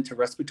plane or went into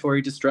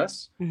respiratory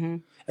distress.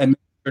 Mhm.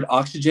 Administered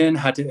oxygen,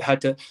 had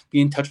to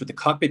be in touch with the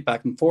cockpit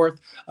back and forth.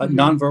 Mhm.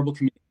 Nonverbal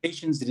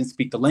communications, didn't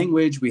speak the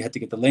language. We had to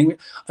get the language.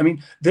 I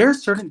mean, there are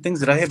certain things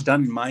that I have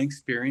done in my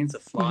experience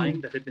of Mhm.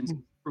 flying that have been so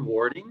Mm.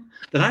 rewarding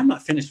that I'm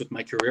not finished with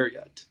my career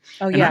yet,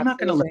 Oh, and yeah, I'm not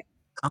going to let absolutely.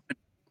 the company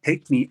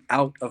take me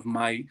out of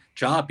my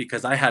job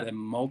because I had a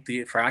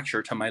multi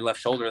fracture to my left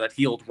shoulder that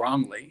healed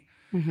wrongly.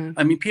 Mhm.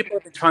 I mean, people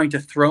have been trying to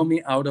throw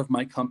me out of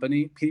my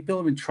company. People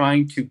have been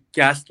trying to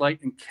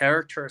gaslight and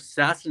character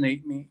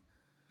assassinate me.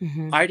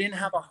 Mhm. I didn't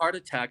have a heart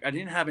attack. I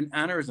didn't have an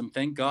aneurysm,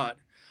 thank God.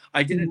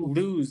 I didn't Mhm.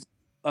 lose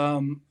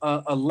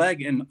a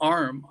leg and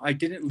arm. I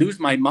didn't lose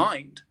my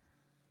mind.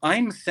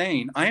 I'm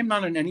sane. I am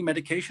not on any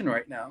medication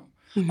right now.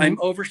 I'm Mhm.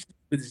 overseas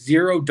with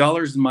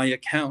 $0 in my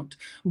account.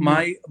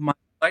 Mhm. My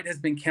flight has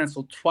been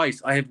canceled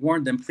twice. I have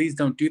warned them, please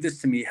don't do this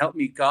to me. Help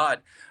me,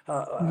 God.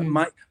 Mhm.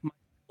 My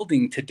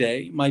building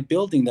today, my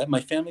building that my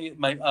family,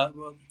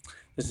 well,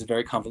 this is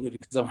very convoluted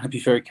because I want to be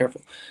very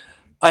careful.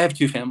 I have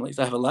two families.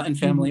 I have a Latin Mhm.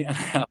 family and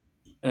I have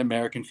an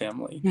American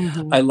family.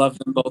 Mhm. I love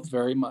them both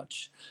very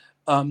much.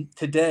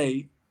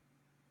 Today,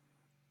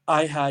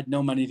 I had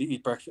no money to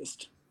eat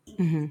breakfast.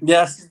 Mhm.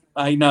 Yes,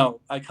 I know.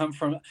 I come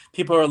from,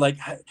 people are like,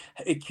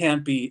 it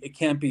can't be, it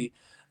can't be.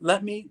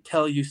 Let me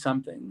tell you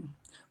something.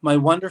 My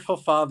wonderful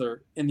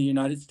father in the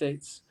United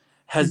States Mhm.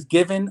 has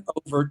given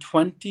over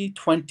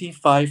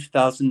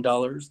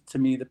 $25,000 to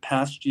me the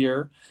past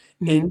year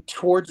Mhm. in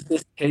towards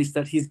this case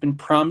that he's been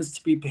promised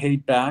to be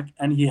paid back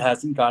and he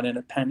hasn't gotten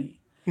a penny.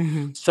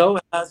 Mhm. So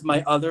has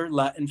my other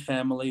Latin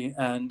family,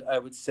 and I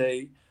would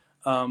say,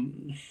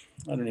 um,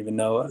 I don't even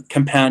know, a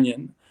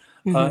companion,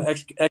 Mhm.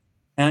 ex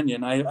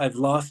companion. I've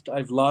lost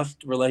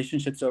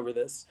relationships over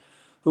this,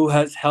 who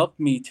has helped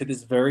me to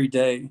this very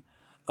day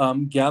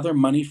gather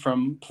money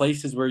from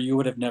places where you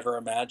would have never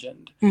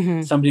imagined.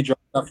 Mhm. Somebody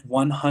dropped off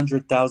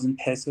 100,000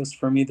 pesos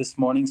for me this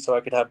morning so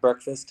I could have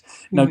breakfast.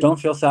 Now, Mhm. don't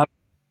feel sad.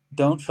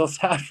 Don't feel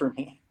sad for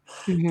me.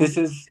 Mhm. This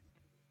is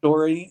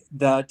story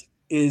that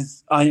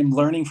is I am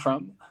learning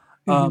from.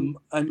 Mhm.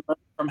 I'm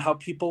learning from how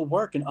people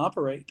work and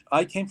operate.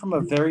 I came from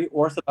a Mhm. very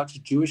Orthodox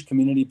Jewish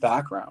community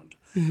background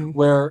Mhm.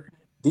 where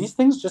these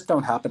things just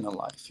don't happen in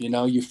life. You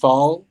know, you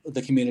fall,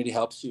 the community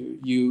helps you.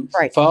 You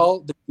Right. fall,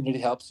 the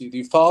community helps you.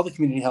 You fall, the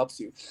community helps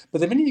you. But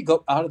the minute you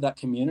go out of that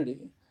community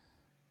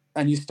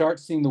and you start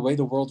seeing the way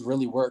the world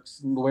really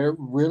works, where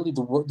really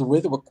the way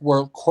the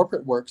world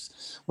corporate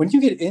works, when you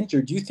get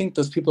injured, you think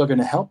those people are going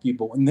to help you.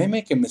 But when they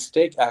make a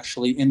mistake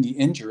actually in the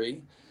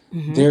injury,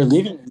 Mhm. they're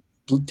leaving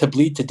to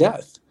bleed to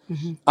death.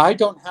 Mhm. I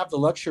don't have the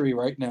luxury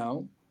right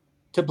now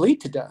to bleed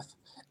to death.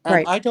 And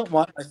Right. I don't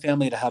want my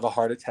family to have a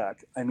heart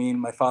attack. I mean,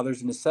 my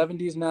father's in his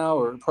 70s now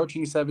or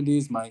approaching his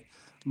 70s. My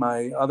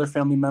other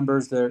family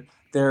members, they're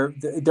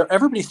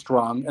everybody's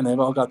strong and they've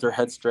all got their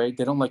head straight.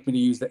 They don't like me to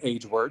use the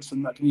age word, so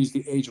I'm not going to use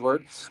the age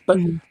word. But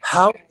Mhm.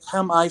 how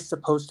am I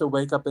supposed to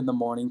wake up in the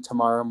morning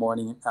tomorrow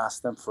morning and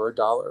ask them for a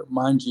dollar?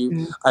 Mind you,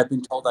 Mhm. I've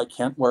been told I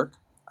can't work.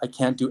 I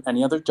can't do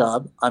any other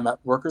job. I'm at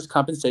workers'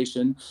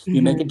 compensation.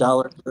 You make Mhm. a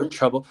dollar, you're in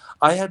trouble.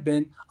 I have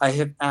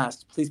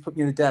asked, please put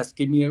me at the desk.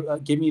 Give me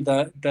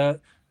the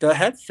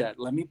headset.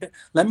 Let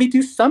me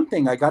do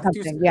something. I got to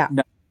do. Something, yeah.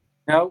 No,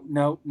 no,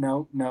 no,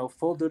 no, no.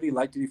 Full duty,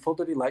 light duty, full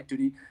duty, light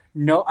duty.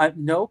 No,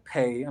 no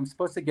pay. I'm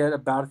supposed to get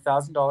about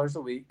 $1,000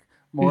 a week,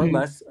 more or Mhm.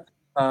 less.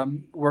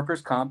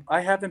 Workers' comp.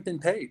 I haven't been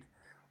paid.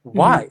 Mhm.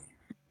 Why?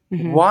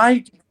 Mhm. Why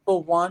do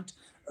people want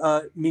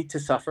me to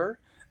suffer?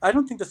 I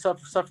don't think the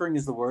suffering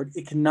is the word.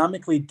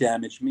 Economically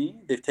damage me.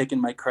 They've taken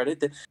my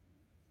credit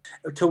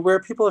to where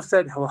people have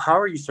said, "Well, how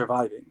are you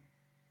surviving?"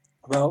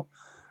 Well,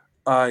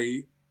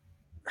 I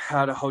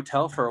had a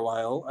hotel for a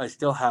while. I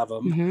still have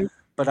them, Mhm.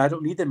 but I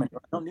don't need them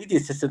anymore. I don't need the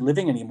assisted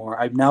living anymore.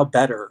 I'm now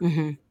better.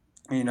 Mhm.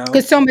 you know.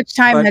 Because so much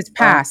time But has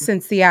passed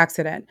since the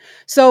accident.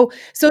 So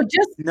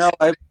just no,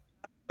 I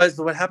was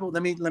what happened.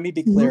 Let me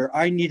be Mhm, clear.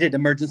 I needed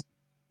emergency,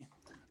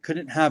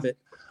 couldn't have it.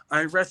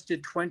 I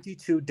rested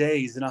 22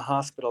 days in a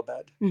hospital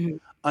bed mhm,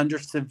 under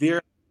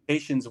severe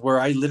conditions where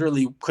I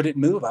literally couldn't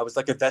move. I was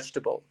like a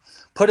vegetable.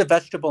 Put a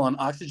vegetable on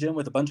oxygen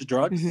with a bunch of mhm,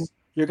 drugs,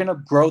 you're going to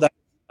grow that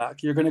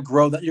back. You're going to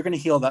grow that. You're going to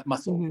heal that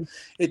muscle. mhm,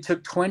 It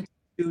took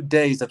 22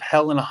 days of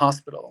hell in a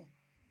hospital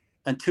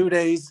and 2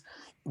 days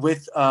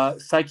with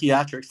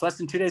psychiatrics, less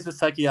than 2 days with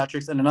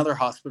psychiatrics and another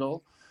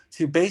hospital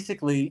to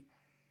basically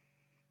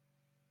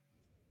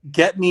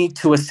get me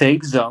to a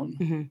safe zone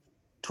mhm,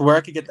 to where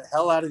I could get the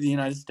hell out of the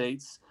United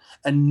States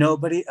and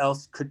nobody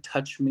else could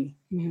touch me.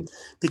 mhm.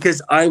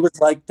 Because I was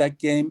like that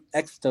game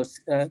Extos,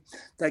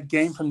 that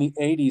game from the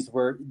 '80s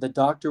where the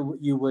doctor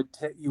you would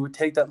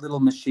take that little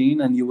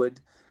machine and you would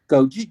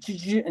go and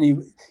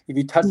if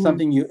you touch Mhm.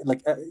 something you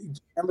like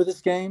remember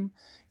this game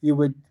you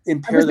would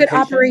impair Was the it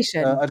patient.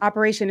 Operation?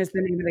 Operation is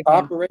the name of the game.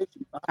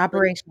 Operation.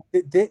 Operation.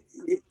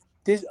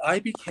 This I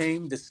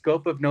became the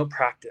scope of no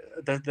practice,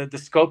 the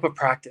scope of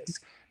practice.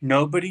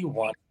 Nobody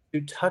wanted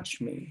to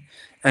touch me.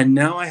 And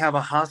now I have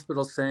a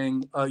hospital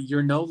saying,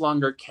 you're no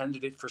longer a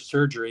candidate for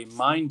surgery.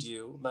 Mind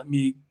you, let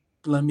me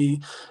let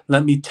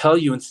me tell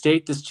you and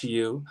state this to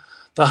you.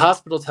 The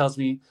hospital tells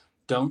me,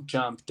 don't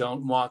jump,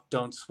 don't walk,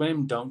 don't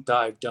swim, don't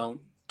dive,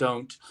 don't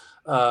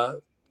uh,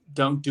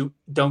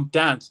 don't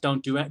dance,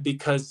 don't do it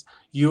because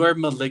you are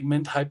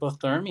malignant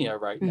hypothermia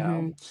right now.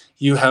 Mhm,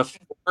 You have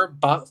four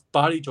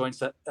body joints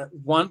that at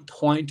one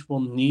point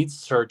will need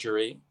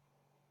surgery,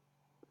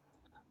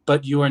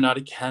 but you are not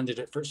a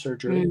candidate for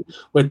surgery. mm,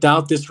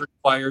 Without this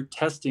required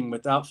testing,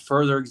 without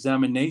further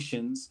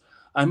examinations,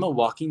 I'm a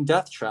walking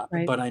death trap,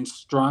 right. but I'm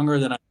stronger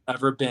than I've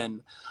ever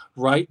been.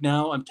 Right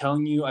now, I'm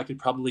telling you, I could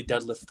probably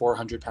deadlift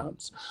 400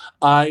 pounds.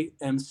 I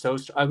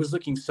was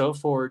looking so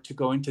forward to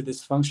going to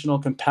this functional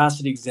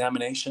capacity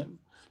examination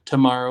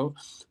tomorrow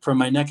for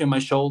my neck and my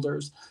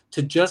shoulders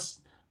to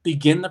just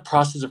begin the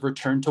process of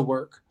return to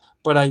work.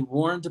 But I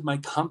warned my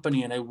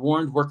company and I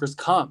warned workers'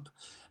 comp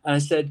and I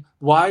said,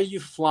 why are you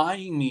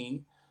flying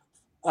me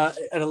at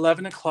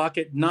 11 o'clock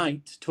at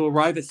night to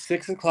arrive at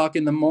 6 o'clock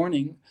in the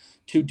morning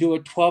to do a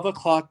 12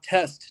 o'clock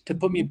test, to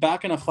put me Mhm,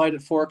 back on a flight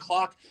at 4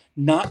 o'clock,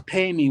 not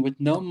pay me with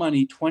no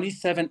money,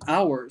 27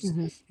 hours,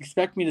 mhm,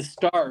 expect me to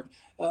starve,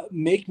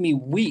 make me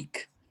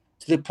weak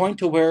to the point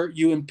to where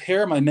you could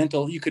impair my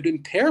mental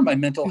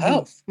mhm,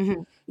 health. mhm.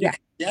 You Yeah. could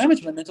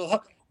damage my mental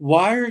health.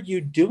 Why are you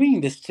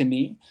doing this to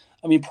me?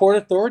 I mean, Port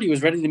Authority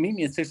was ready to meet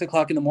me at 6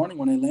 o'clock in the morning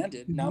when I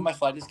landed. Now Mhm. my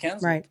flight is Right,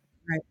 canceled.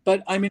 right.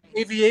 But I'm an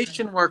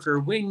aviation worker.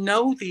 We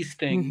know these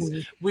things.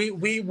 Mhm,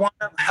 We want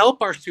to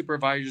help our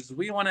supervisors.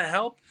 We want to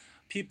help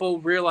people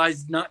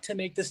realize not to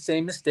make the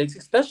same mistakes,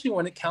 especially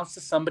when it counts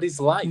to somebody's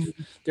life, mhm,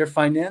 their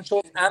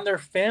financial and their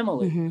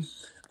family. mhm,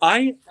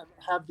 I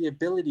have the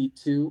ability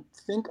to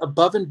think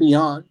above and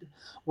beyond.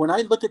 When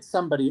I look at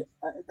somebody,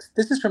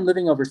 this is from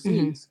living mhm,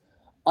 overseas.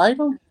 I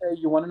don't say,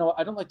 you want to know,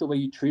 I don't like the way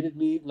you treated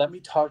me. Let me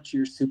talk to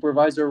your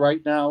supervisor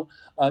right now.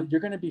 You're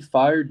going to be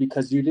fired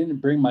because you didn't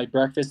bring my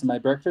breakfast, and my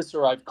breakfast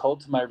arrived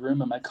cold to my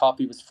room and my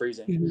coffee was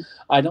freezing. mhm,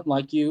 I don't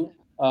like you.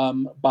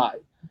 Bye.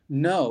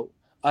 No,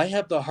 I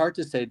have the heart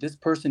to say this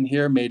person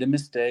here made a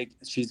mistake.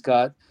 She's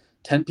got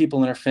 10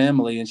 people in her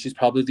family and she's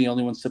probably the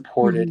only one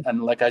supported. mhm.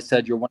 And like I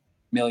said, you're one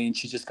million.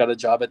 She just got a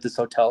job at this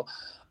hotel.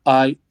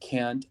 I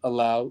can't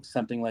allow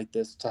something like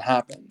this to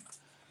happen.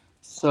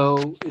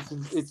 So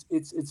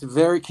it's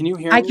very. Can you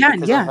hear I me? can,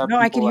 Because I yeah. have No,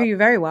 I can people. hear you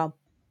very well.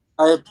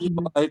 I have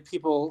people. Mhm. I have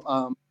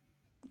people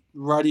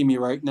writing me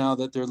right now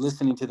that they're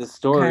listening to this Okay.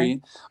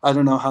 story. I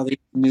don't know how they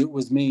knew it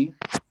was me.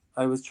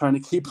 I was trying to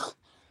keep.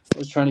 I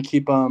was trying to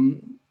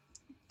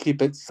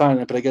keep it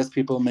silent, but I guess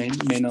people may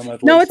know my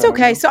No, voice. it's I don't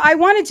okay. know. So I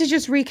wanted to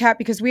just recap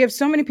because we have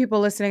so many people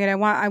listening, and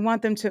I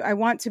want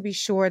to be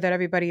sure that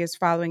everybody is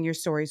following your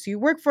story. So you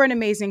work for an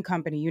amazing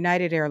company,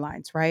 United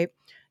Airlines, right?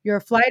 You're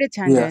a flight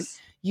attendant. Yes,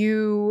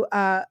 You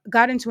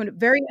got into a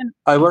very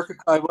I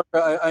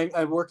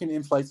work in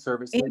in-flight in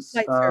services.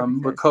 flight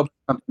We're services.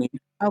 company.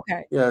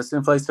 Okay. Yes,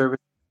 in-flight service.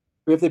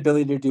 We have the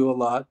ability to do a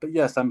lot, but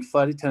yes, I'm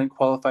flight attendant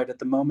qualified at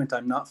the moment.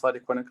 I'm not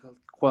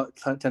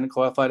attendant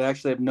qualified. I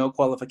actually have no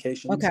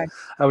qualifications. Okay.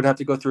 I would have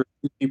to go through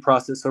a CP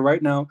process. So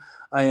right now,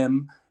 I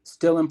am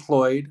still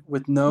employed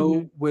with Mhm,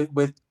 no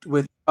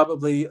with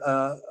probably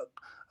a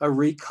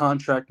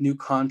recontract, new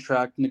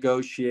contract mhm.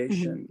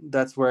 negotiation.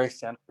 That's where I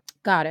stand.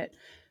 Got it.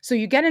 So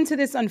you get into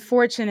this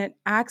unfortunate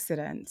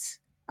accident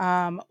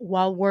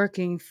while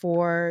working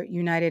for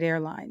United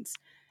Airlines,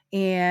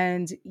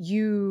 and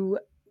you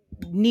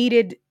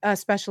needed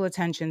special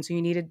attention. So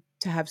you needed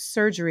to have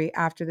surgery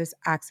after this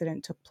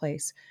accident took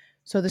place.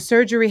 So the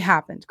surgery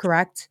happened,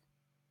 correct?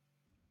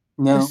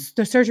 No,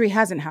 The surgery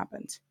hasn't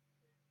happened.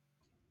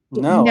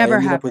 It no, I never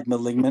ended up happened. with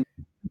malignant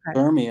Okay.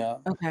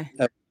 hypothermia. Okay.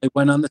 I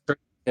went on the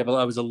surgery table.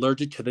 I was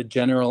allergic to the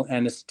general Got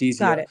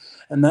anesthesia, it.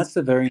 and that's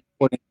the very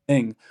important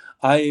thing.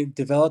 I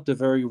developed a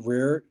very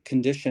rare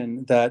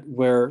condition that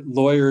where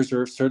lawyers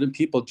or certain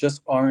people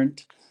just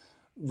aren't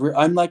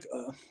I'm like,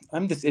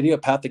 I'm this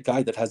idiopathic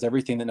guy that has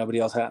everything that nobody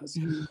else has.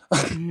 Mhm.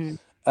 Mhm.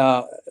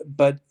 uh,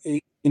 but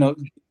you know,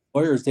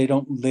 lawyers, they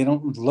don't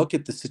look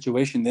at the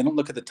situation. They don't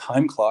look at the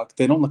time clock.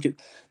 They don't look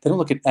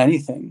at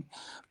anything.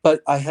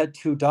 But I had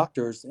two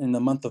doctors in the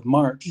month of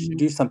March Mhm.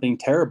 do something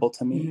terrible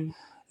to me. Mhm.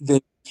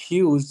 They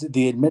accused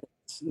the admittance.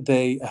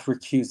 They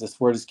recused. This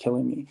word is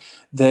killing me.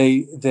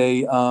 They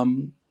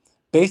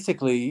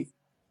basically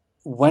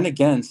went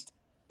against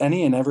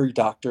any and every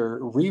doctor,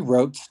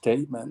 rewrote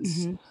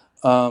statements. Mhm.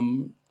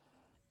 Um,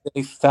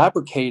 they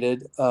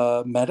fabricated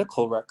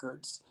medical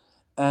records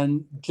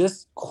and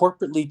just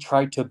corporately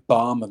tried to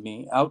bomb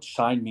me,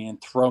 outshine me,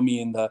 and throw me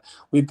in the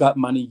we've got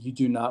money, you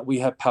do not, we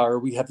have power,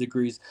 we have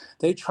degrees.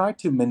 They tried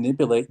to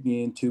manipulate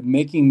me into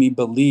making me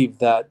believe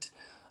that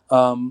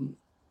um,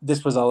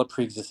 this was all a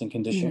pre-existing Mhm.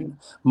 condition.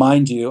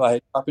 Mind you, I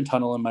had carpal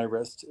tunnel in my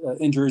wrist,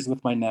 injuries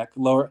with my neck,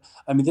 lower.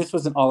 I mean, this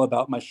wasn't all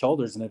about my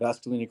shoulders and a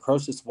vascular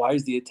necrosis. Why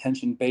is the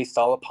attention based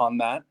all upon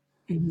that?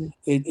 Mhm.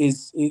 It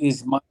is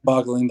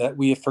mind-boggling that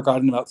we have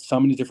forgotten about so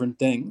many different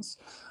things.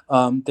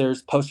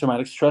 There's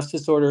post-traumatic stress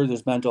disorder.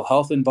 There's mental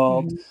health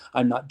involved. Mhm.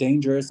 I'm not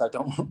dangerous. I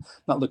don't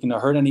not looking to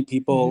hurt any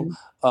people.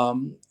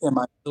 Mhm. Am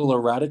I a little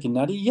erratic and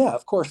nutty? Yeah,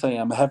 of course I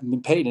am. I haven't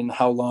been paid in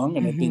how long,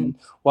 and I've Mhm. been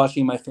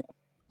watching my family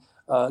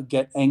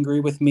get angry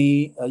with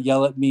me,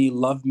 yell at me,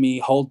 love me,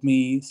 hold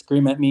me,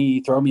 scream at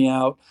me, throw me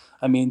out.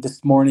 I mean,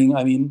 this morning,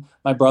 I mean,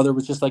 my brother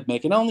was just like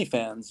making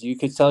OnlyFans. You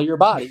could sell your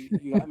body.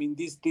 I mean,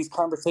 these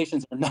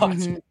conversations are not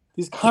Mhm.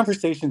 these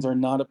conversations are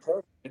not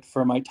appropriate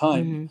for my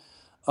time.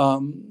 Mhm.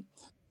 Um,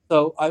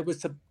 so I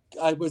was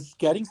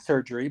getting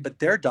surgery, but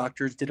their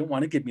doctors didn't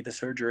want to give me the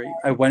surgery.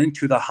 I went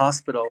into the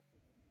hospital.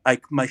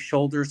 My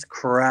shoulders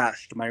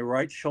crashed. My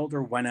right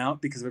shoulder went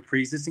out because of a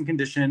pre-existing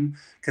condition,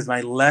 because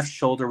my left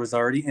shoulder was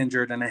already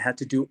injured, and I had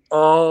to do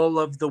all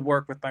of the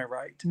work with my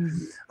right.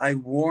 Mhm. I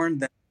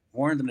warned them.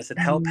 I said,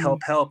 "Help, Mhm.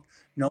 help, help!"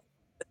 No,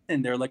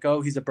 and they're like,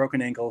 "Oh, he's a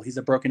broken ankle. He's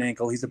a broken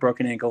ankle. He's a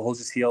broken ankle. He'll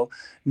just heal."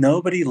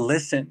 Nobody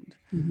listened,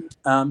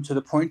 Mhm. to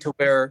the point to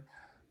where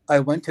I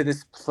went to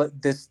this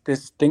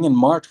thing in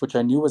March, which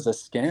I knew was a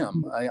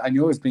scam. I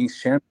knew I was being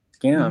Mhm.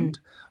 scammed.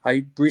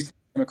 I recently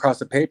came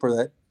across a paper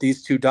that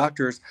these two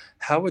doctors,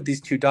 how would these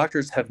two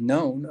doctors have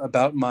known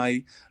about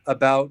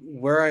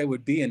where I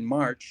would be in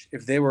March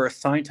if they were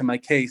assigned to my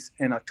case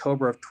in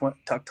October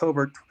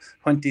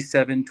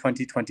 27,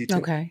 2022?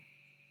 Okay.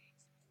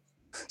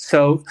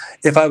 So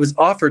if I was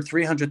offered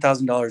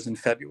 $300,000 in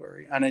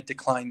February and I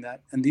declined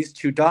that, and these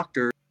two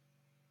doctors,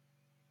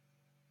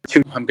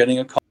 I'm getting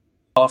a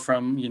call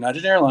from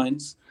United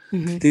Airlines.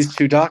 Mhm. These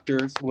two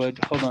doctors would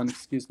hold on.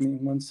 Excuse me,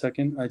 1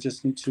 second. I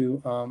just need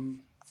to.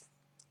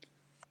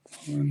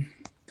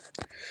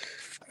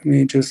 Let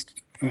me just.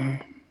 I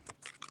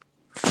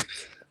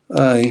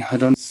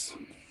don't.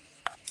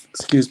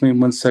 Excuse me,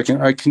 1 second.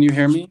 All right, can you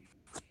hear me?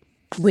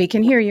 We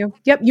can hear you.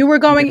 Yep, you were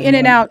I'm going in getting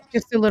and out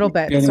just a little I'm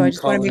bit, so getting I a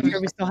just wanna call make in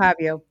sure we still have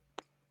you.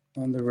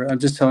 on the. I'm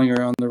just telling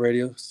her on the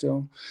radio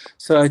still.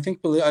 So I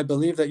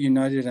believe that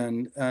United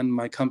and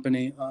my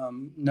company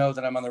know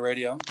that I'm on the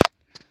radio.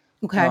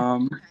 Okay.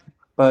 Um,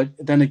 but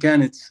then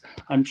again,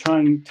 I'm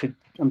trying to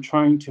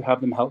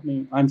have them help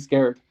me. I'm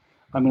scared.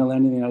 I'm going to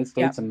land in the United Yep.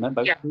 States and met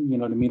by, to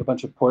meet a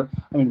bunch of port.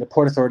 I mean, the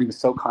port authority was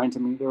so kind to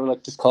me. They were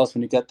like, just call us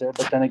when you get there.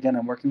 But then again,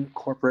 I'm working with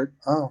corporate.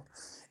 Oh,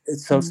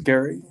 it's so Mhm.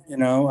 scary.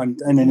 I'm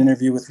in an Mhm.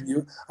 interview with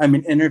you. I'm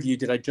in interview.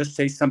 Did I just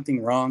say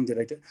something wrong?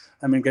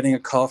 I'm getting a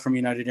call from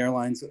United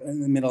Airlines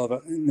in the middle of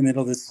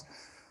this.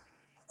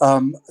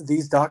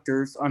 These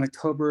doctors on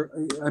October,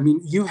 I mean,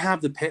 you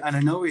have the pay, and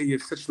I know you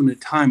have such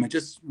limited time. I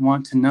just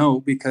want to know,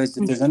 because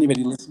if there's Mhm.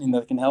 anybody listening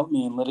that can help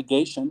me in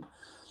litigation,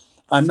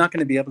 I'm not going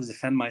to be able to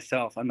defend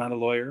myself. I'm not a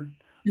lawyer.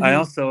 I Mhm.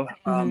 also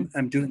Mhm.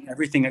 am doing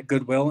everything at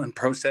goodwill and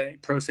pro se.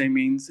 Pro se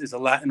means is a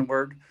Latin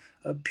word,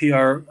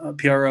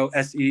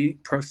 PROSE,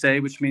 pro se,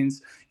 which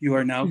means you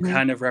are now Mhm.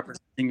 kind of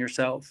representing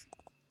yourself.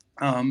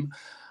 Um,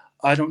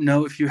 I don't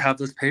know if you have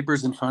those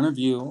papers in front of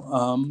you,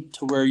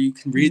 to where you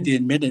can read Mhm. the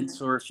admittance,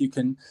 or if you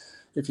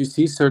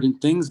see certain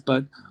things.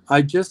 But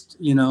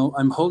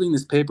I'm holding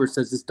this paper. It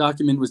says this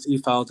document was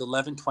e-filed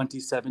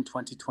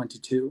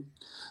 11/27/2022.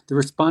 The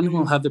respondent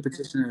will Mhm. have the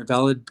petitioner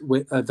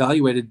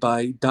evaluated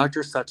by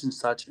Dr. Such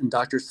and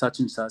Dr. Such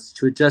and Such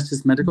to adjust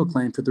his medical Mhm.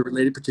 claim for the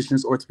related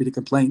petitioner's orthopedic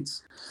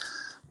complaints.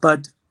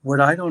 But what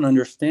I don't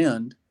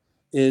understand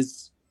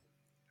is,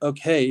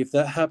 okay, if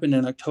that happened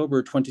in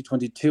October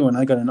 2022 and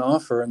I got an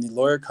offer and the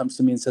lawyer comes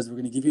to me and says, we're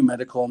going to give you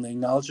medical, and they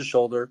acknowledge the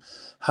shoulder,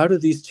 how do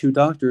these two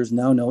doctors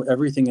now know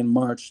everything in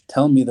March,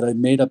 tell me that I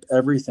made up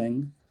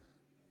everything,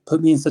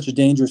 put me in such a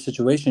dangerous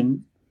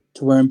situation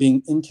to where I'm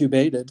being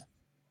intubated?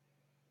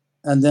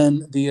 And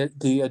then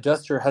the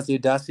adjuster has the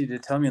audacity to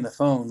tell me on the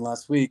phone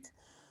last week,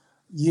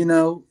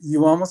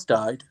 you almost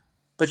died,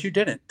 but you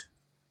didn't.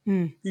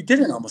 Mhm. You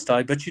didn't almost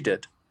die, but you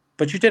did.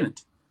 But you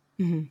didn't.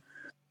 Mhm.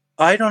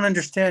 I don't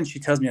understand. She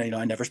tells me,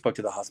 I never spoke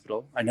to the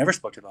hospital. I never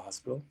spoke to the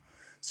hospital.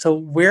 So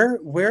where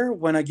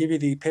when I give you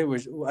the paper,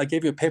 I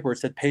gave you a paper. It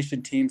said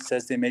patient team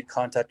says they made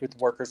contact with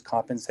workers'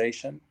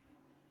 compensation.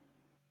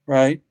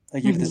 Right? I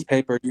gave you this Mhm.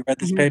 paper. You read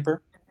this Mhm.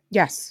 paper?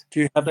 Yes.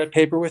 Do you have that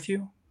paper with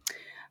you?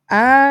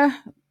 Uh,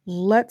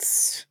 let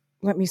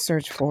me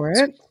search for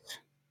it.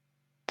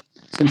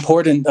 It's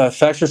important.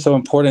 Facts are so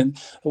important.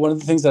 One of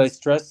the things that I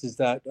stress is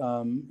that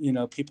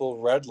people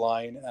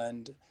redline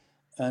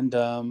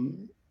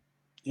and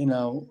you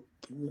know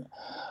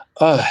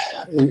uh,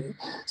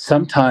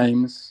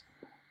 sometimes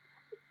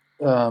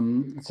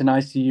it's an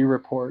ICU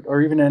report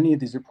or even any of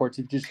these reports.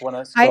 If you just want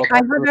to scroll I back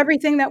have through.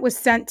 everything that was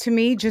sent to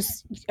me.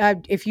 Just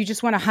if you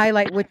just want to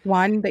highlight which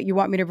one that you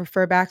want me to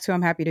refer back to,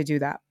 I'm happy to do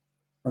that.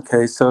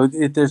 Okay, so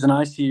if there's an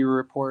ICU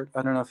report,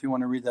 I don't know if you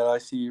want to read that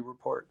ICU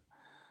report.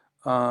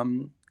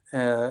 Um,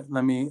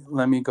 let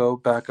me go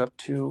back up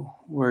to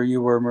where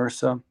you were,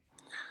 Marissa.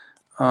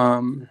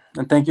 And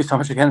thank you so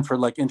much again for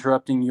like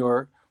interrupting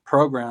your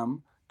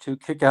program to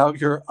kick out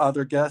your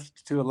other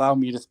guest to allow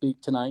me to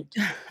speak tonight.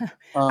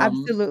 Um,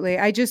 Absolutely.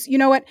 I just, you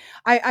know what?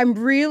 I'm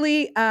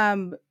really,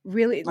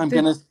 really I'm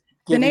gonna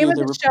the giving name you of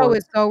the the show report.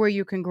 is Go Where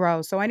You Can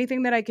Grow. So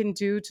anything that I can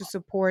do to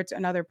support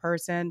another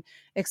person,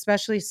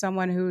 especially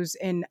someone who's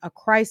in a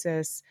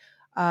crisis,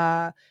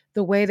 uh,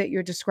 the way that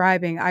you're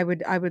describing, I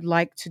would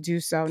like to do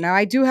so. Now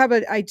I do have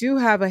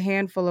a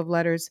handful of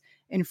letters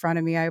in front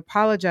of me. I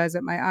apologize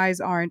that my eyes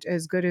aren't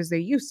as good as they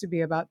used to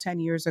be about 10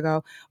 years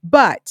ago,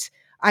 but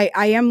I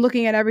am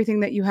looking at everything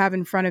that you have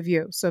in front of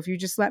you. So if you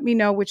just let me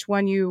know which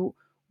one you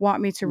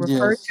want me to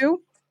refer Yes. to,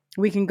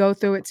 we can go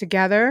through it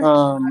together.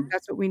 Um,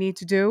 That's what we need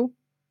to do.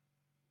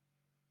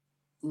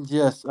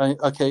 yes. I'm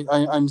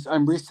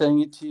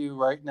resending it to you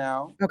right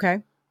now. Okay.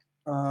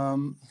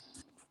 Um,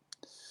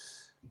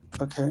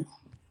 okay.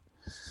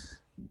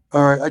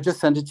 All right. I just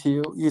sent it to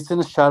you. It's in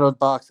a shadowed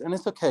box, and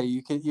it's okay.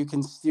 You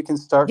can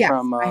start Yes,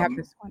 from I have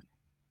this one.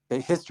 the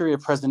history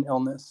of present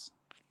illness.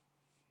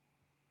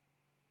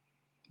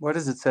 What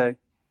does it say?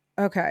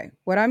 Okay.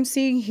 What I'm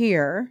seeing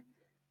here,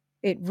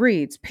 it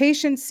reads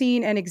patient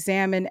seen and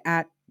examined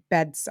at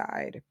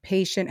bedside.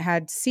 Patient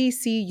had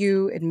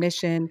CCU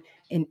admission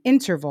in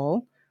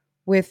interval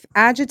with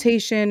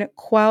agitation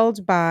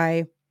quelled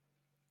by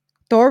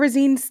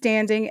thorazine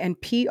standing and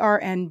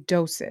PRN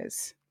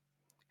doses.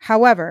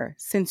 However,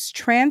 since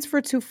transfer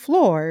to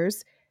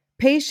floors,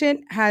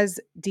 patient has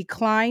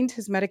declined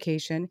his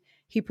medication.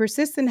 He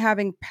persists in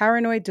having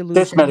paranoid This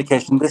delusions.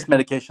 medication. This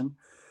medication.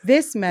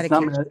 This It's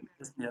not. medication.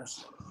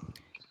 Yes.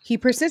 He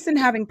persists in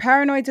having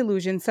paranoid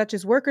delusions such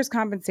as workers'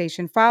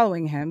 compensation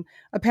following him,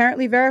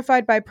 apparently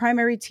verified by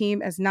primary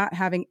team as not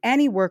having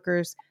any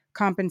workers'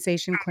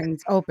 compensation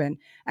claims open,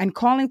 and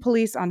calling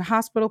police on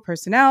hospital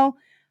personnel.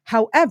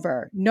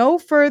 However, no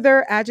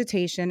further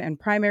agitation and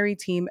primary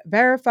team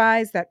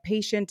verifies that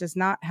patient does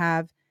not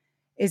have,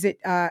 is it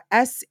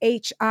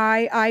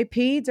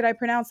SHIIP? Did I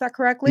pronounce that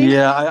correctly?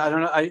 Yeah, I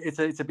don't know. It's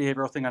a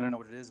behavioral thing. I don't know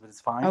what it is, but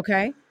it's fine.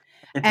 Okay.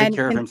 I can take And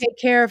care of can him. take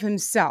care of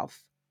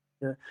himself.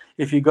 Yeah.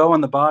 If you go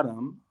on the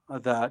bottom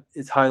of that,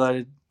 it's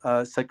highlighted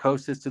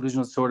psychosis,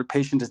 delusional disorder.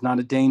 Patient is not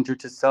a danger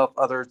to self,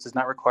 others, does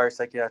not require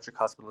psychiatric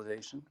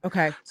hospitalization.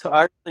 Okay. So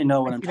I really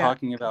know I what I'm see that.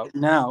 talking about.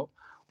 Now,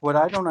 what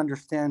I don't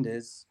understand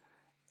is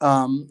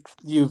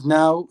you've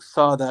now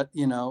saw that,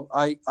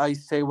 I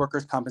say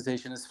workers'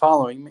 compensation is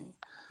following me.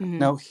 Hmm.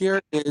 Now,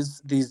 here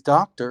is these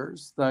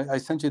doctors. I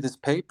sent you this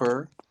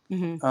paper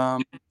Hmm.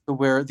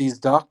 where these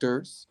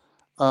doctors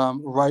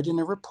write in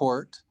a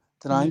report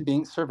that I'm Hmm.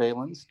 being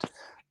surveillanced.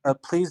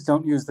 Please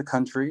don't use the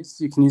countries.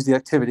 You can use the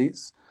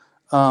activities,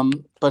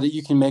 but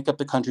you can make up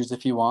the countries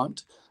if you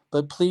want.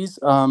 But please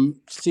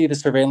see the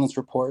surveillance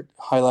report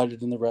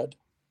highlighted in the red,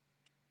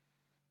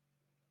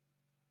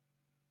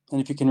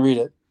 and if you can read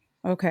it.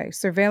 Okay,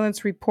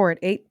 surveillance report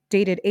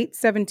dated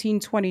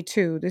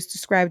 8/17/22. This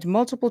described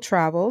multiple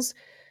travels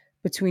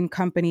between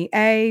country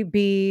A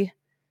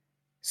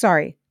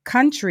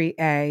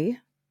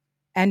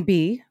and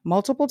B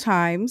multiple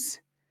times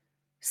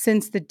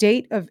since the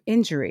date of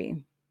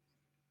injury.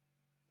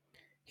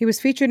 He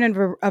was featured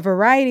in a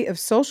variety of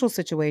social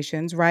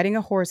situations, riding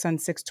a horse on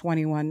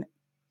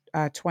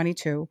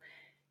 6/21/22.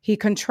 He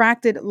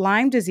contracted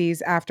Lyme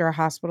disease after a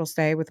hospital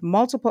stay with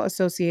multiple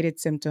associated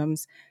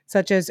symptoms,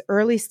 such as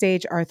early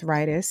stage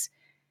arthritis,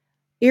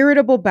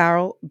 irritable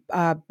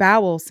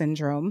bowel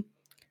syndrome,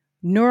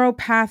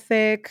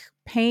 neuropathic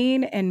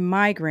pain and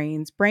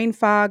migraines, brain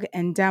fog,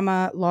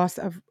 edema, loss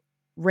of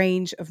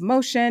range of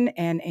motion,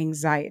 and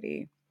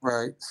anxiety.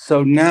 Right.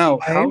 So now,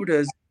 Okay.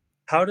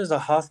 how does a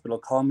hospital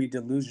call me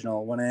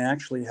delusional when I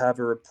actually have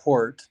a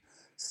report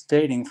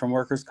stating from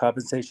workers'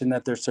 compensation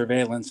that they're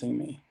surveillancing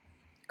me?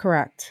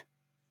 Correct.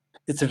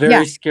 It's a Yeah.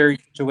 very scary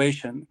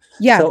situation.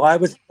 Yeah. So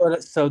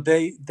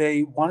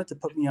they wanted to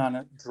put me on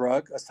a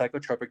drug, a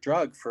psychotropic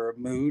drug for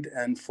mood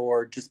and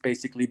for just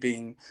basically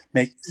saying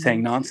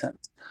Hmm.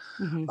 nonsense.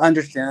 Hmm.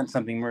 Understand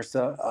something,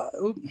 Marissa.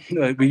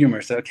 You,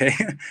 Marissa, okay?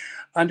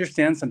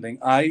 Understand something.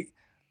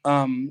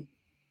 Um,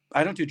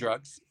 I don't do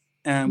drugs.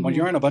 And when Hmm.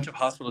 you're on a bunch of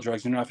hospital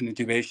drugs, you're not in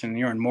intubation,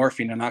 you're on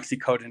morphine and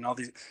oxycodone and all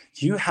these,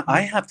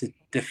 I Hmm. have to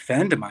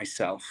defend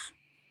myself.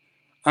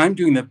 I'm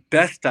doing the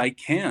best I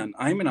can.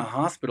 I'm in a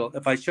hospital.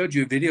 If I showed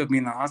you a video of me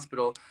in the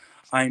hospital,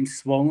 I'm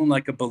swollen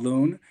like a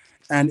balloon.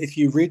 And if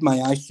you read my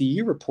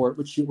ICU report,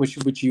 which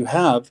you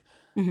have,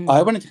 Mhm.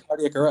 I went into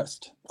cardiac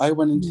arrest. I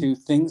went Mhm. into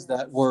things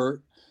that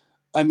were,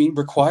 I mean,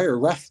 require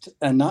rest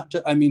and not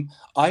just, I mean,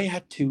 I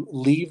had to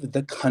leave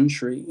the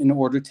country in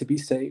order to be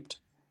saved.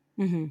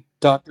 Mhm.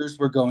 Doctors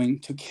were going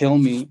to kill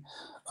me.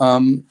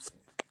 Um,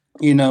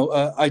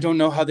 I don't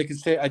know how they could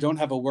say I don't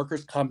have a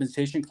workers'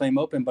 compensation claim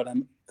open, but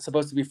I'm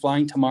supposed to be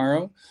flying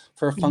tomorrow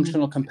for a Mhm.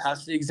 functional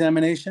capacity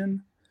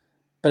examination,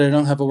 but I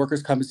don't have a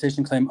workers'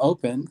 compensation claim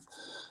open.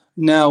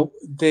 Now,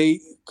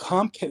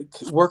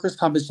 workers'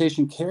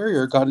 compensation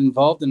carrier got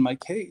involved in my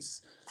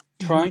case,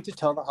 Mhm. trying to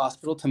tell the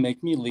hospital to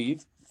make me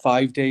leave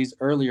 5 days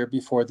earlier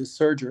before the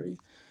surgery.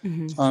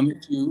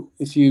 Mhm.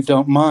 If you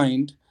don't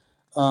mind,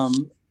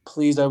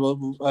 please, I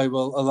will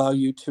allow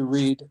you to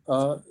read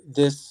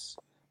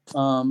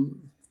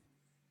um,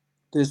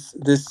 this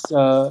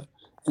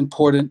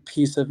important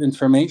piece of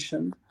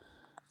information.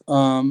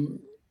 Um,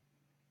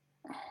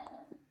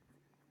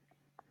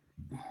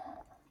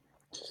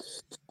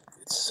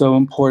 it's so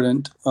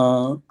important.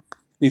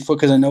 Before,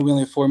 because I know we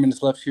only have 4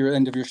 minutes left for your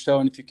end of your show,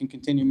 and if you can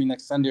continue me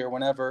next Sunday or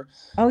whenever,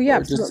 Oh, yeah,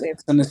 or just absolutely.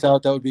 send this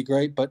out, that would be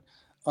great. But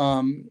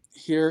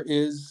here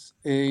is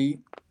a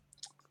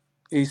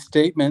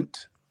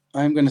statement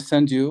I'm going to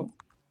send you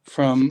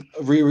from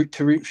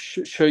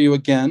show you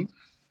again.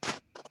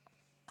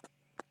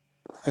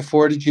 I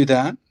forwarded you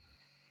that.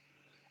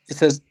 It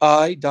says,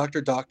 I,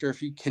 Doctor,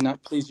 if you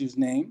cannot please use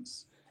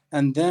names.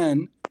 And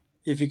then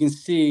if you can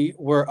see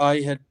where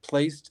I had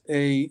placed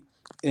an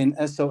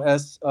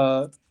SOS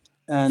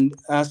and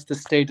asked the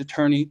state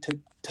attorney to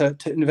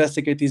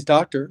investigate these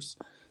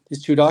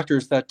two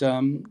doctors that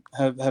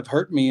have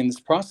hurt me in this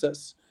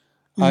process.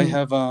 I Mhm.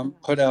 have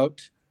put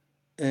out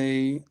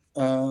a,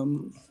 uh,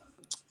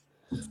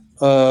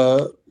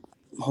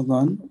 hold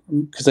on,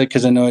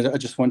 because I know I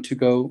just want to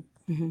go.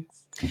 Mhm.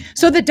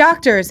 So the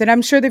doctors, and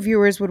I'm sure the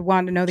viewers would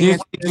want to know Do the you,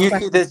 answer to do this you see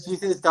question. this? Do you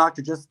see this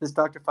doctor? Just this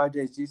doctor, 5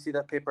 days. Do you see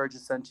that paper I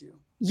just sent you?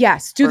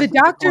 Yes. Do the Personally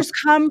performed. doctors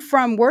come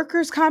from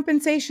workers'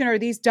 compensation, or are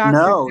these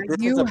doctors No, that this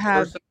is you a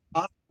have? personal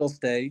hospital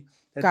stay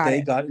that Got they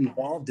it. got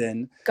involved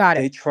in. Got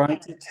it. They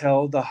tried to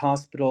tell the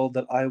hospital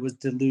that I was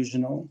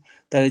delusional,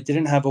 that I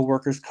didn't have a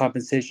workers'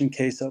 compensation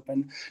case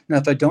open. Now,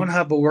 if I don't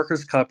have a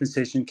workers'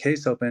 compensation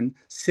case open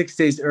 6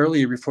 days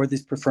earlier before they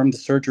performed the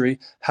surgery,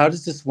 how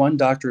does this one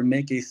doctor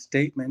make a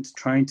statement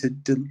trying to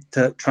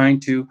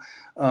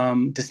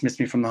dismiss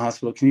me from the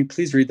hospital? Can you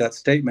please read that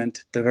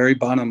statement, the very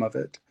bottom of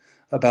it,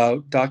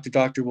 about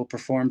Doctor will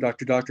perform,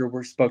 Doctor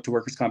spoke to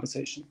workers'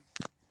 compensation?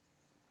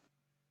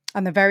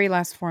 On the very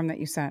last form that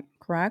you sent,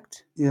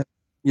 correct? Yeah.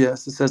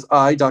 Yes, it says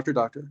I, Doctor.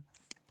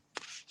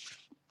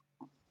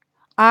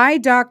 I,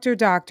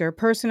 Doctor,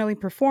 personally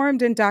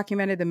performed and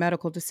documented the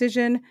medical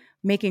decision,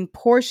 making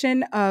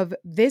portion of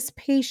this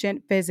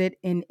patient visit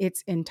in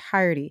its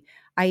entirety.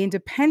 I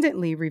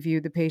independently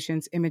reviewed the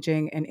patient's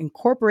imaging and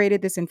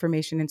incorporated this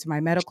information into my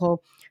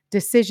medical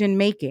decision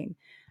making.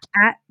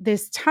 At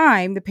this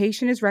time, the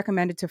patient is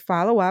recommended to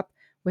follow up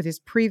with his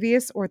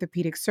previous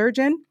orthopedic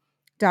surgeon,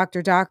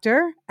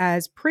 Doctor,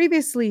 as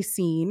previously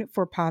seen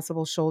for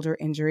possible shoulder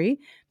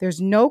injury.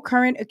 There's no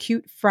current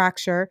acute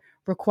fracture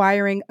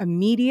requiring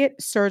immediate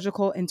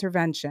surgical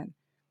intervention.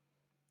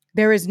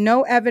 There is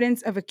no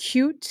evidence of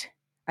acute,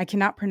 I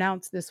cannot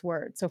pronounce this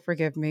word, so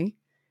forgive me.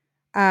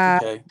 It's Uh,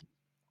 okay.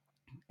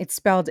 it's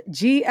spelled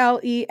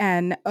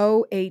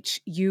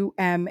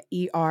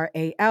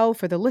Glenohumeral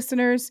for the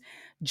listeners.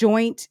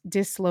 Joint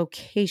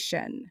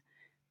dislocation.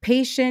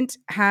 Patient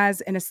has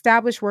an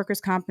established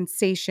workers'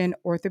 compensation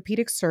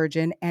orthopedic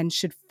surgeon and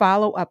should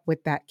follow up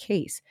with that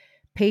case.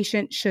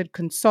 Patient should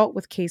consult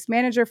with case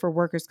manager for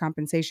workers'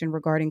 compensation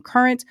regarding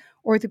current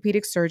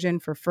orthopedic surgeon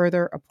for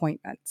further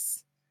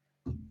appointments.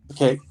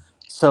 Okay.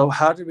 So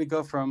how did we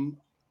go from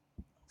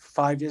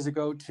 5 years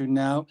ago to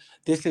now?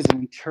 This is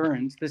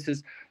insurance. This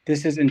is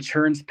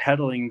insurance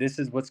peddling. This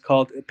is what's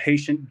called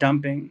patient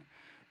dumping.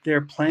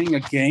 They're playing a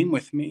game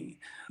with me.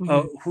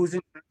 Mhm. Whose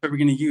insurance are we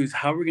going to use?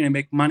 How are we going to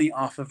make money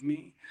off of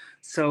me?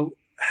 So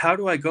how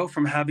do I go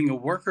from having a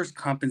workers'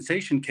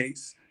 compensation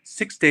case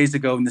 6 days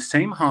ago in the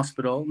same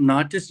hospital,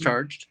 not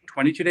discharged,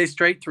 22 days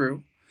straight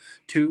through,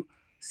 to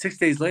 6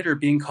 days later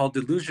being called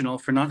delusional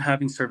for not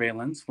having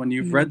surveillance when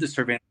you've read Mhm. the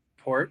surveillance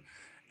report,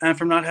 and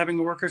from not having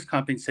a workers'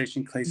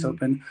 compensation case Mhm.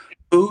 open?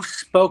 Who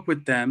spoke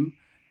with them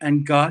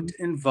and Mhm. got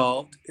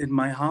involved in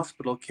my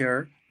hospital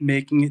care,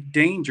 making it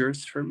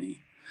dangerous for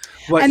me?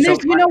 What? And there's,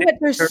 So you I know made what,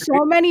 surgery. I,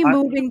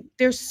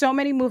 there's so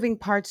many moving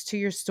parts to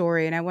your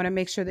story, and I want to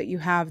make sure that you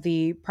have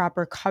the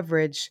proper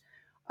coverage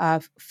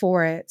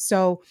for it.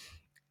 So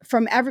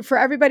for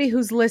everybody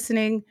who's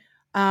listening,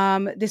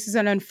 this is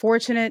an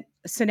unfortunate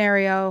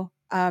scenario,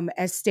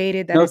 as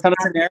stated, that no, has it's not a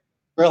happened. scenario.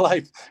 Real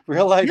life,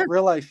 real life, Yeah,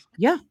 real life.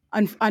 yeah,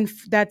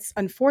 that's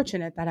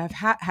unfortunate that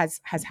has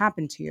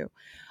happened to you.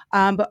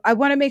 But I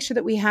want to make sure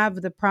that we have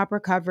the proper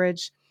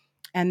coverage,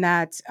 and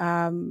that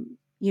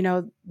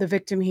the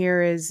victim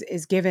here is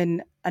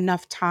given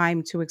enough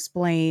time to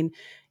explain,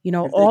 If they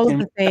all of can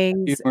the reach out to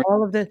you, things,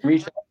 all of the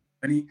reach out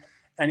to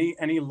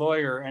any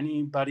lawyer,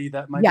 anybody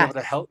that might be yes. able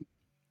to help me.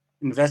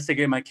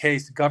 investigate my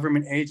case,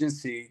 government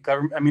agency,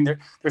 government. I mean,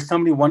 there's so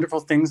many wonderful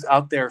things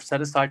out there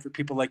set aside for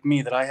people like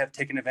me that I have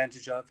taken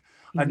advantage of.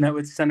 I've Mhm. met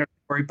with Senator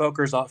Cory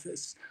Booker's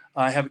office.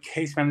 I have a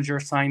case manager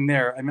assigned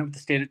there. I met with the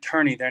state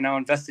attorney. They're now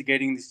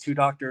investigating these two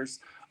doctors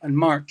in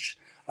March.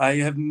 I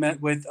have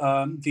met with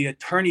the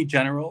attorney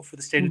general for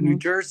the state of New Mhm.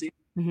 Jersey,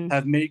 Mhm.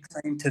 have made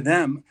claim to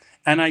them.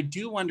 And I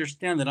do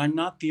understand that I'm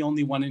not the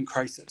only one in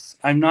crisis.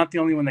 I'm not the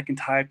only one that can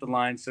tie up the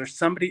lines. There's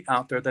somebody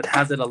out there that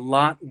has it a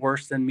lot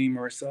worse than me,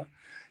 Marissa.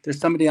 There's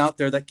somebody out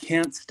there that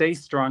can't stay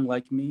strong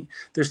like me.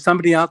 There's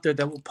somebody out there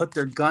that will put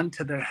their gun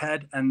to their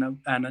head and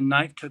a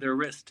knife to their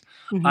wrist.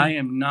 I Mhm.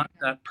 am not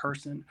that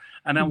person.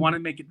 And I Mhm. want to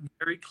make it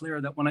very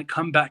clear that when I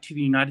come back to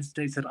the United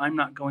States, that I'm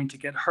not going to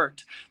get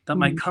hurt, that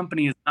my Mhm.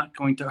 company is not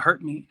going to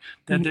hurt me,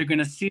 that Mhm. they're going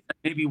to see that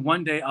maybe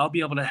one day I'll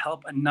be able to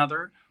help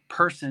another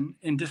person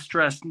in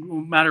distress, no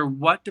matter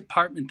what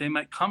department they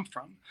might come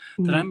from,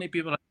 that I Mhm. may be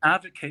able to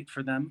advocate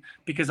for them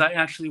because I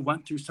actually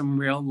went through some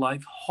real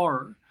life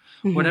horror.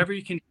 Mhm. Whatever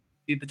you can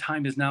do, the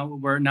time is now,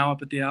 we're now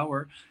up at the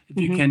hour. If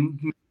you Mhm.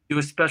 can do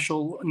a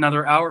special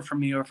another hour for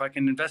me, or if I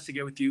can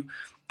investigate with you, Mhm.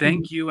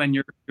 thank you and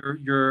your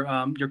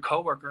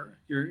coworker,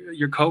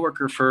 your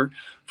coworker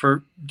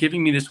for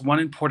giving me this one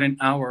important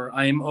hour.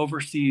 I am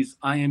overseas.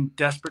 I am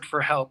desperate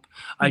for help.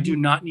 I do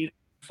Mhm. not need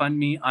to fund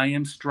me. I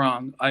am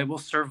strong. I will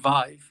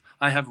survive.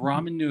 I have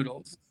ramen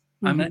noodles.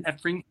 I'm an Mhm.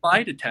 effing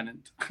flight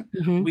attendant.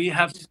 Mhm. We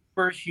have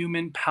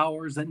superhuman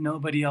powers that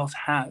nobody else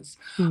has.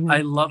 I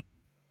Mhm. love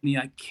me.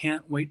 I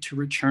can't wait to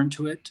return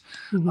to it.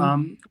 Mhm.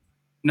 Um,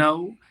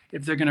 know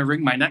if they're going to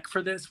wring my neck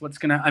for this. What's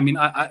going to? I mean,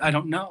 I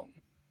don't know,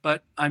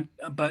 but I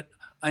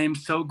am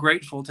so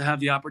grateful to have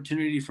the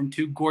opportunity from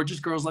two gorgeous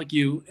girls like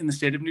you in the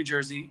state of New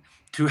Jersey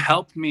to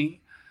help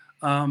me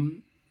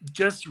um,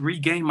 just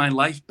regain my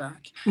life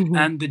back Mhm.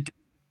 and the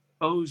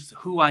expose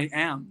who I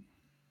am.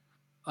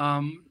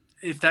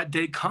 If that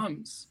day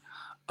comes,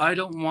 I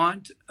don't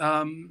want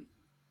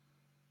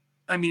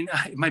I mean,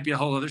 it might be a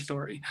whole other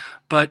story,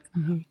 but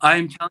Mhm. I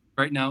am telling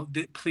you right now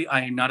that please,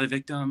 I am not a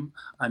victim.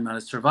 I'm not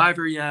a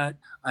survivor yet.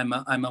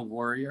 I'm a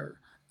warrior,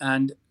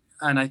 and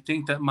and I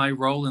think that my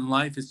role in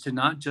life is to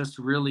not just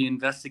really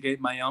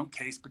investigate my own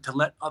case, but to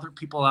let other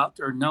people out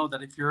there know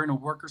that if you're in a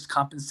workers'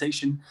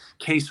 compensation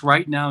case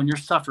right now and you're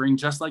suffering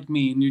just like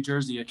me in New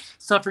Jersey,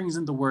 suffering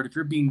isn't the word. If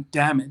you're being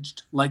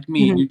damaged like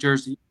me in Mhm. New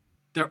Jersey,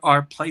 there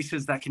are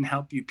places that can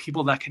help you,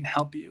 people that can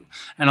help you.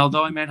 And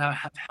although I might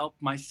have helped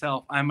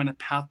myself, I'm on a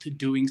path to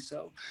doing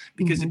so.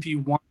 Because Mhm. if you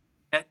want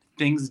to get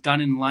things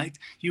done in life,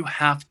 you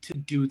have to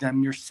do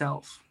them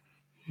yourself.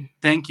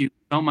 Thank you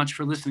so much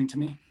for listening to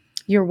me.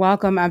 You're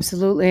welcome,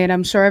 absolutely, and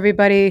I'm sure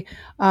everybody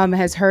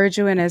has heard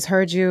you and has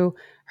heard you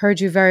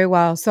very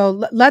well. So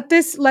let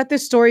this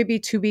story be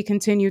to be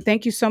continued.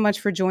 Thank you so much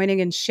for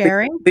joining and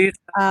sharing. Please,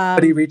 have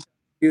somebody Um, reach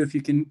out to you if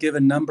you can give a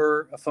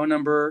number, a phone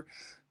number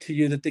to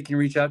you that they can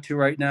reach out to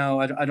right now.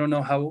 I don't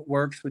know how it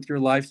works with your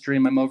live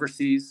stream. I'm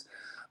overseas.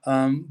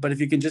 But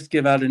if you can just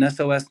give out an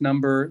SOS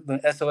number,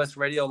 the SOS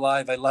Radio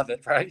Live, I love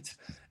it, right?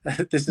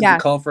 This is the yeah,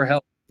 call for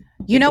help.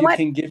 you If know you what?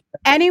 can give,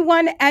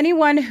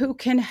 Anyone who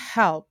can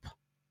help.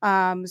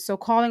 So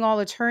calling all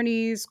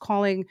attorneys,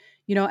 calling,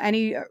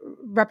 any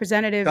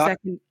representatives God,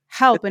 that can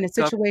help in a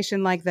God,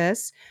 situation like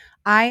this.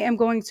 I am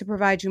going to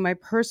provide you my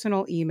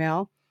personal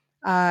email.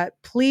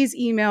 Please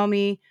email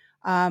me.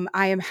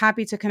 I am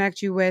happy to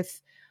connect you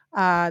with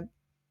uh,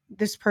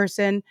 this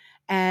person.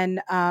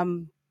 And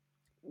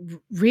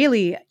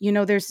really,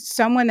 there's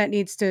someone that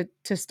needs to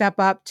step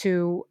up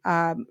to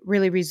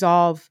really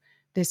resolve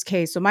this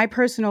case. So my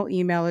personal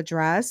email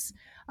address,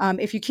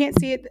 if you can't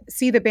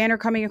see the banner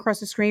coming across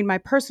the screen, my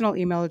personal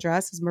email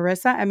address is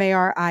Marissa,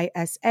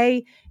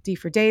 Marisa, D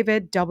for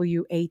David,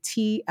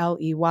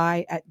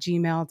 Watley at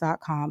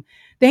gmail.com.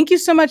 Thank you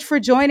so much for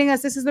joining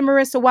us. This is the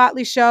Marissa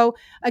Watley Show.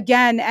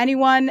 Again,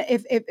 anyone,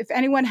 if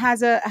anyone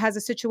has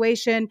a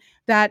situation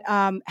that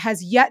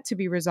has yet to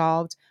be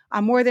resolved,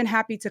 I'm more than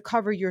happy to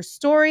cover your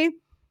story.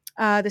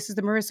 This is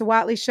the Marissa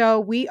Watley Show.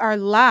 We are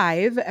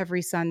live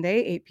every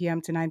Sunday, 8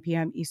 p.m. to 9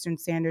 p.m. Eastern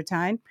Standard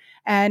Time.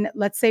 And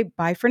let's say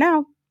bye for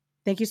now.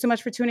 Thank you so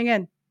much for tuning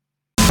in.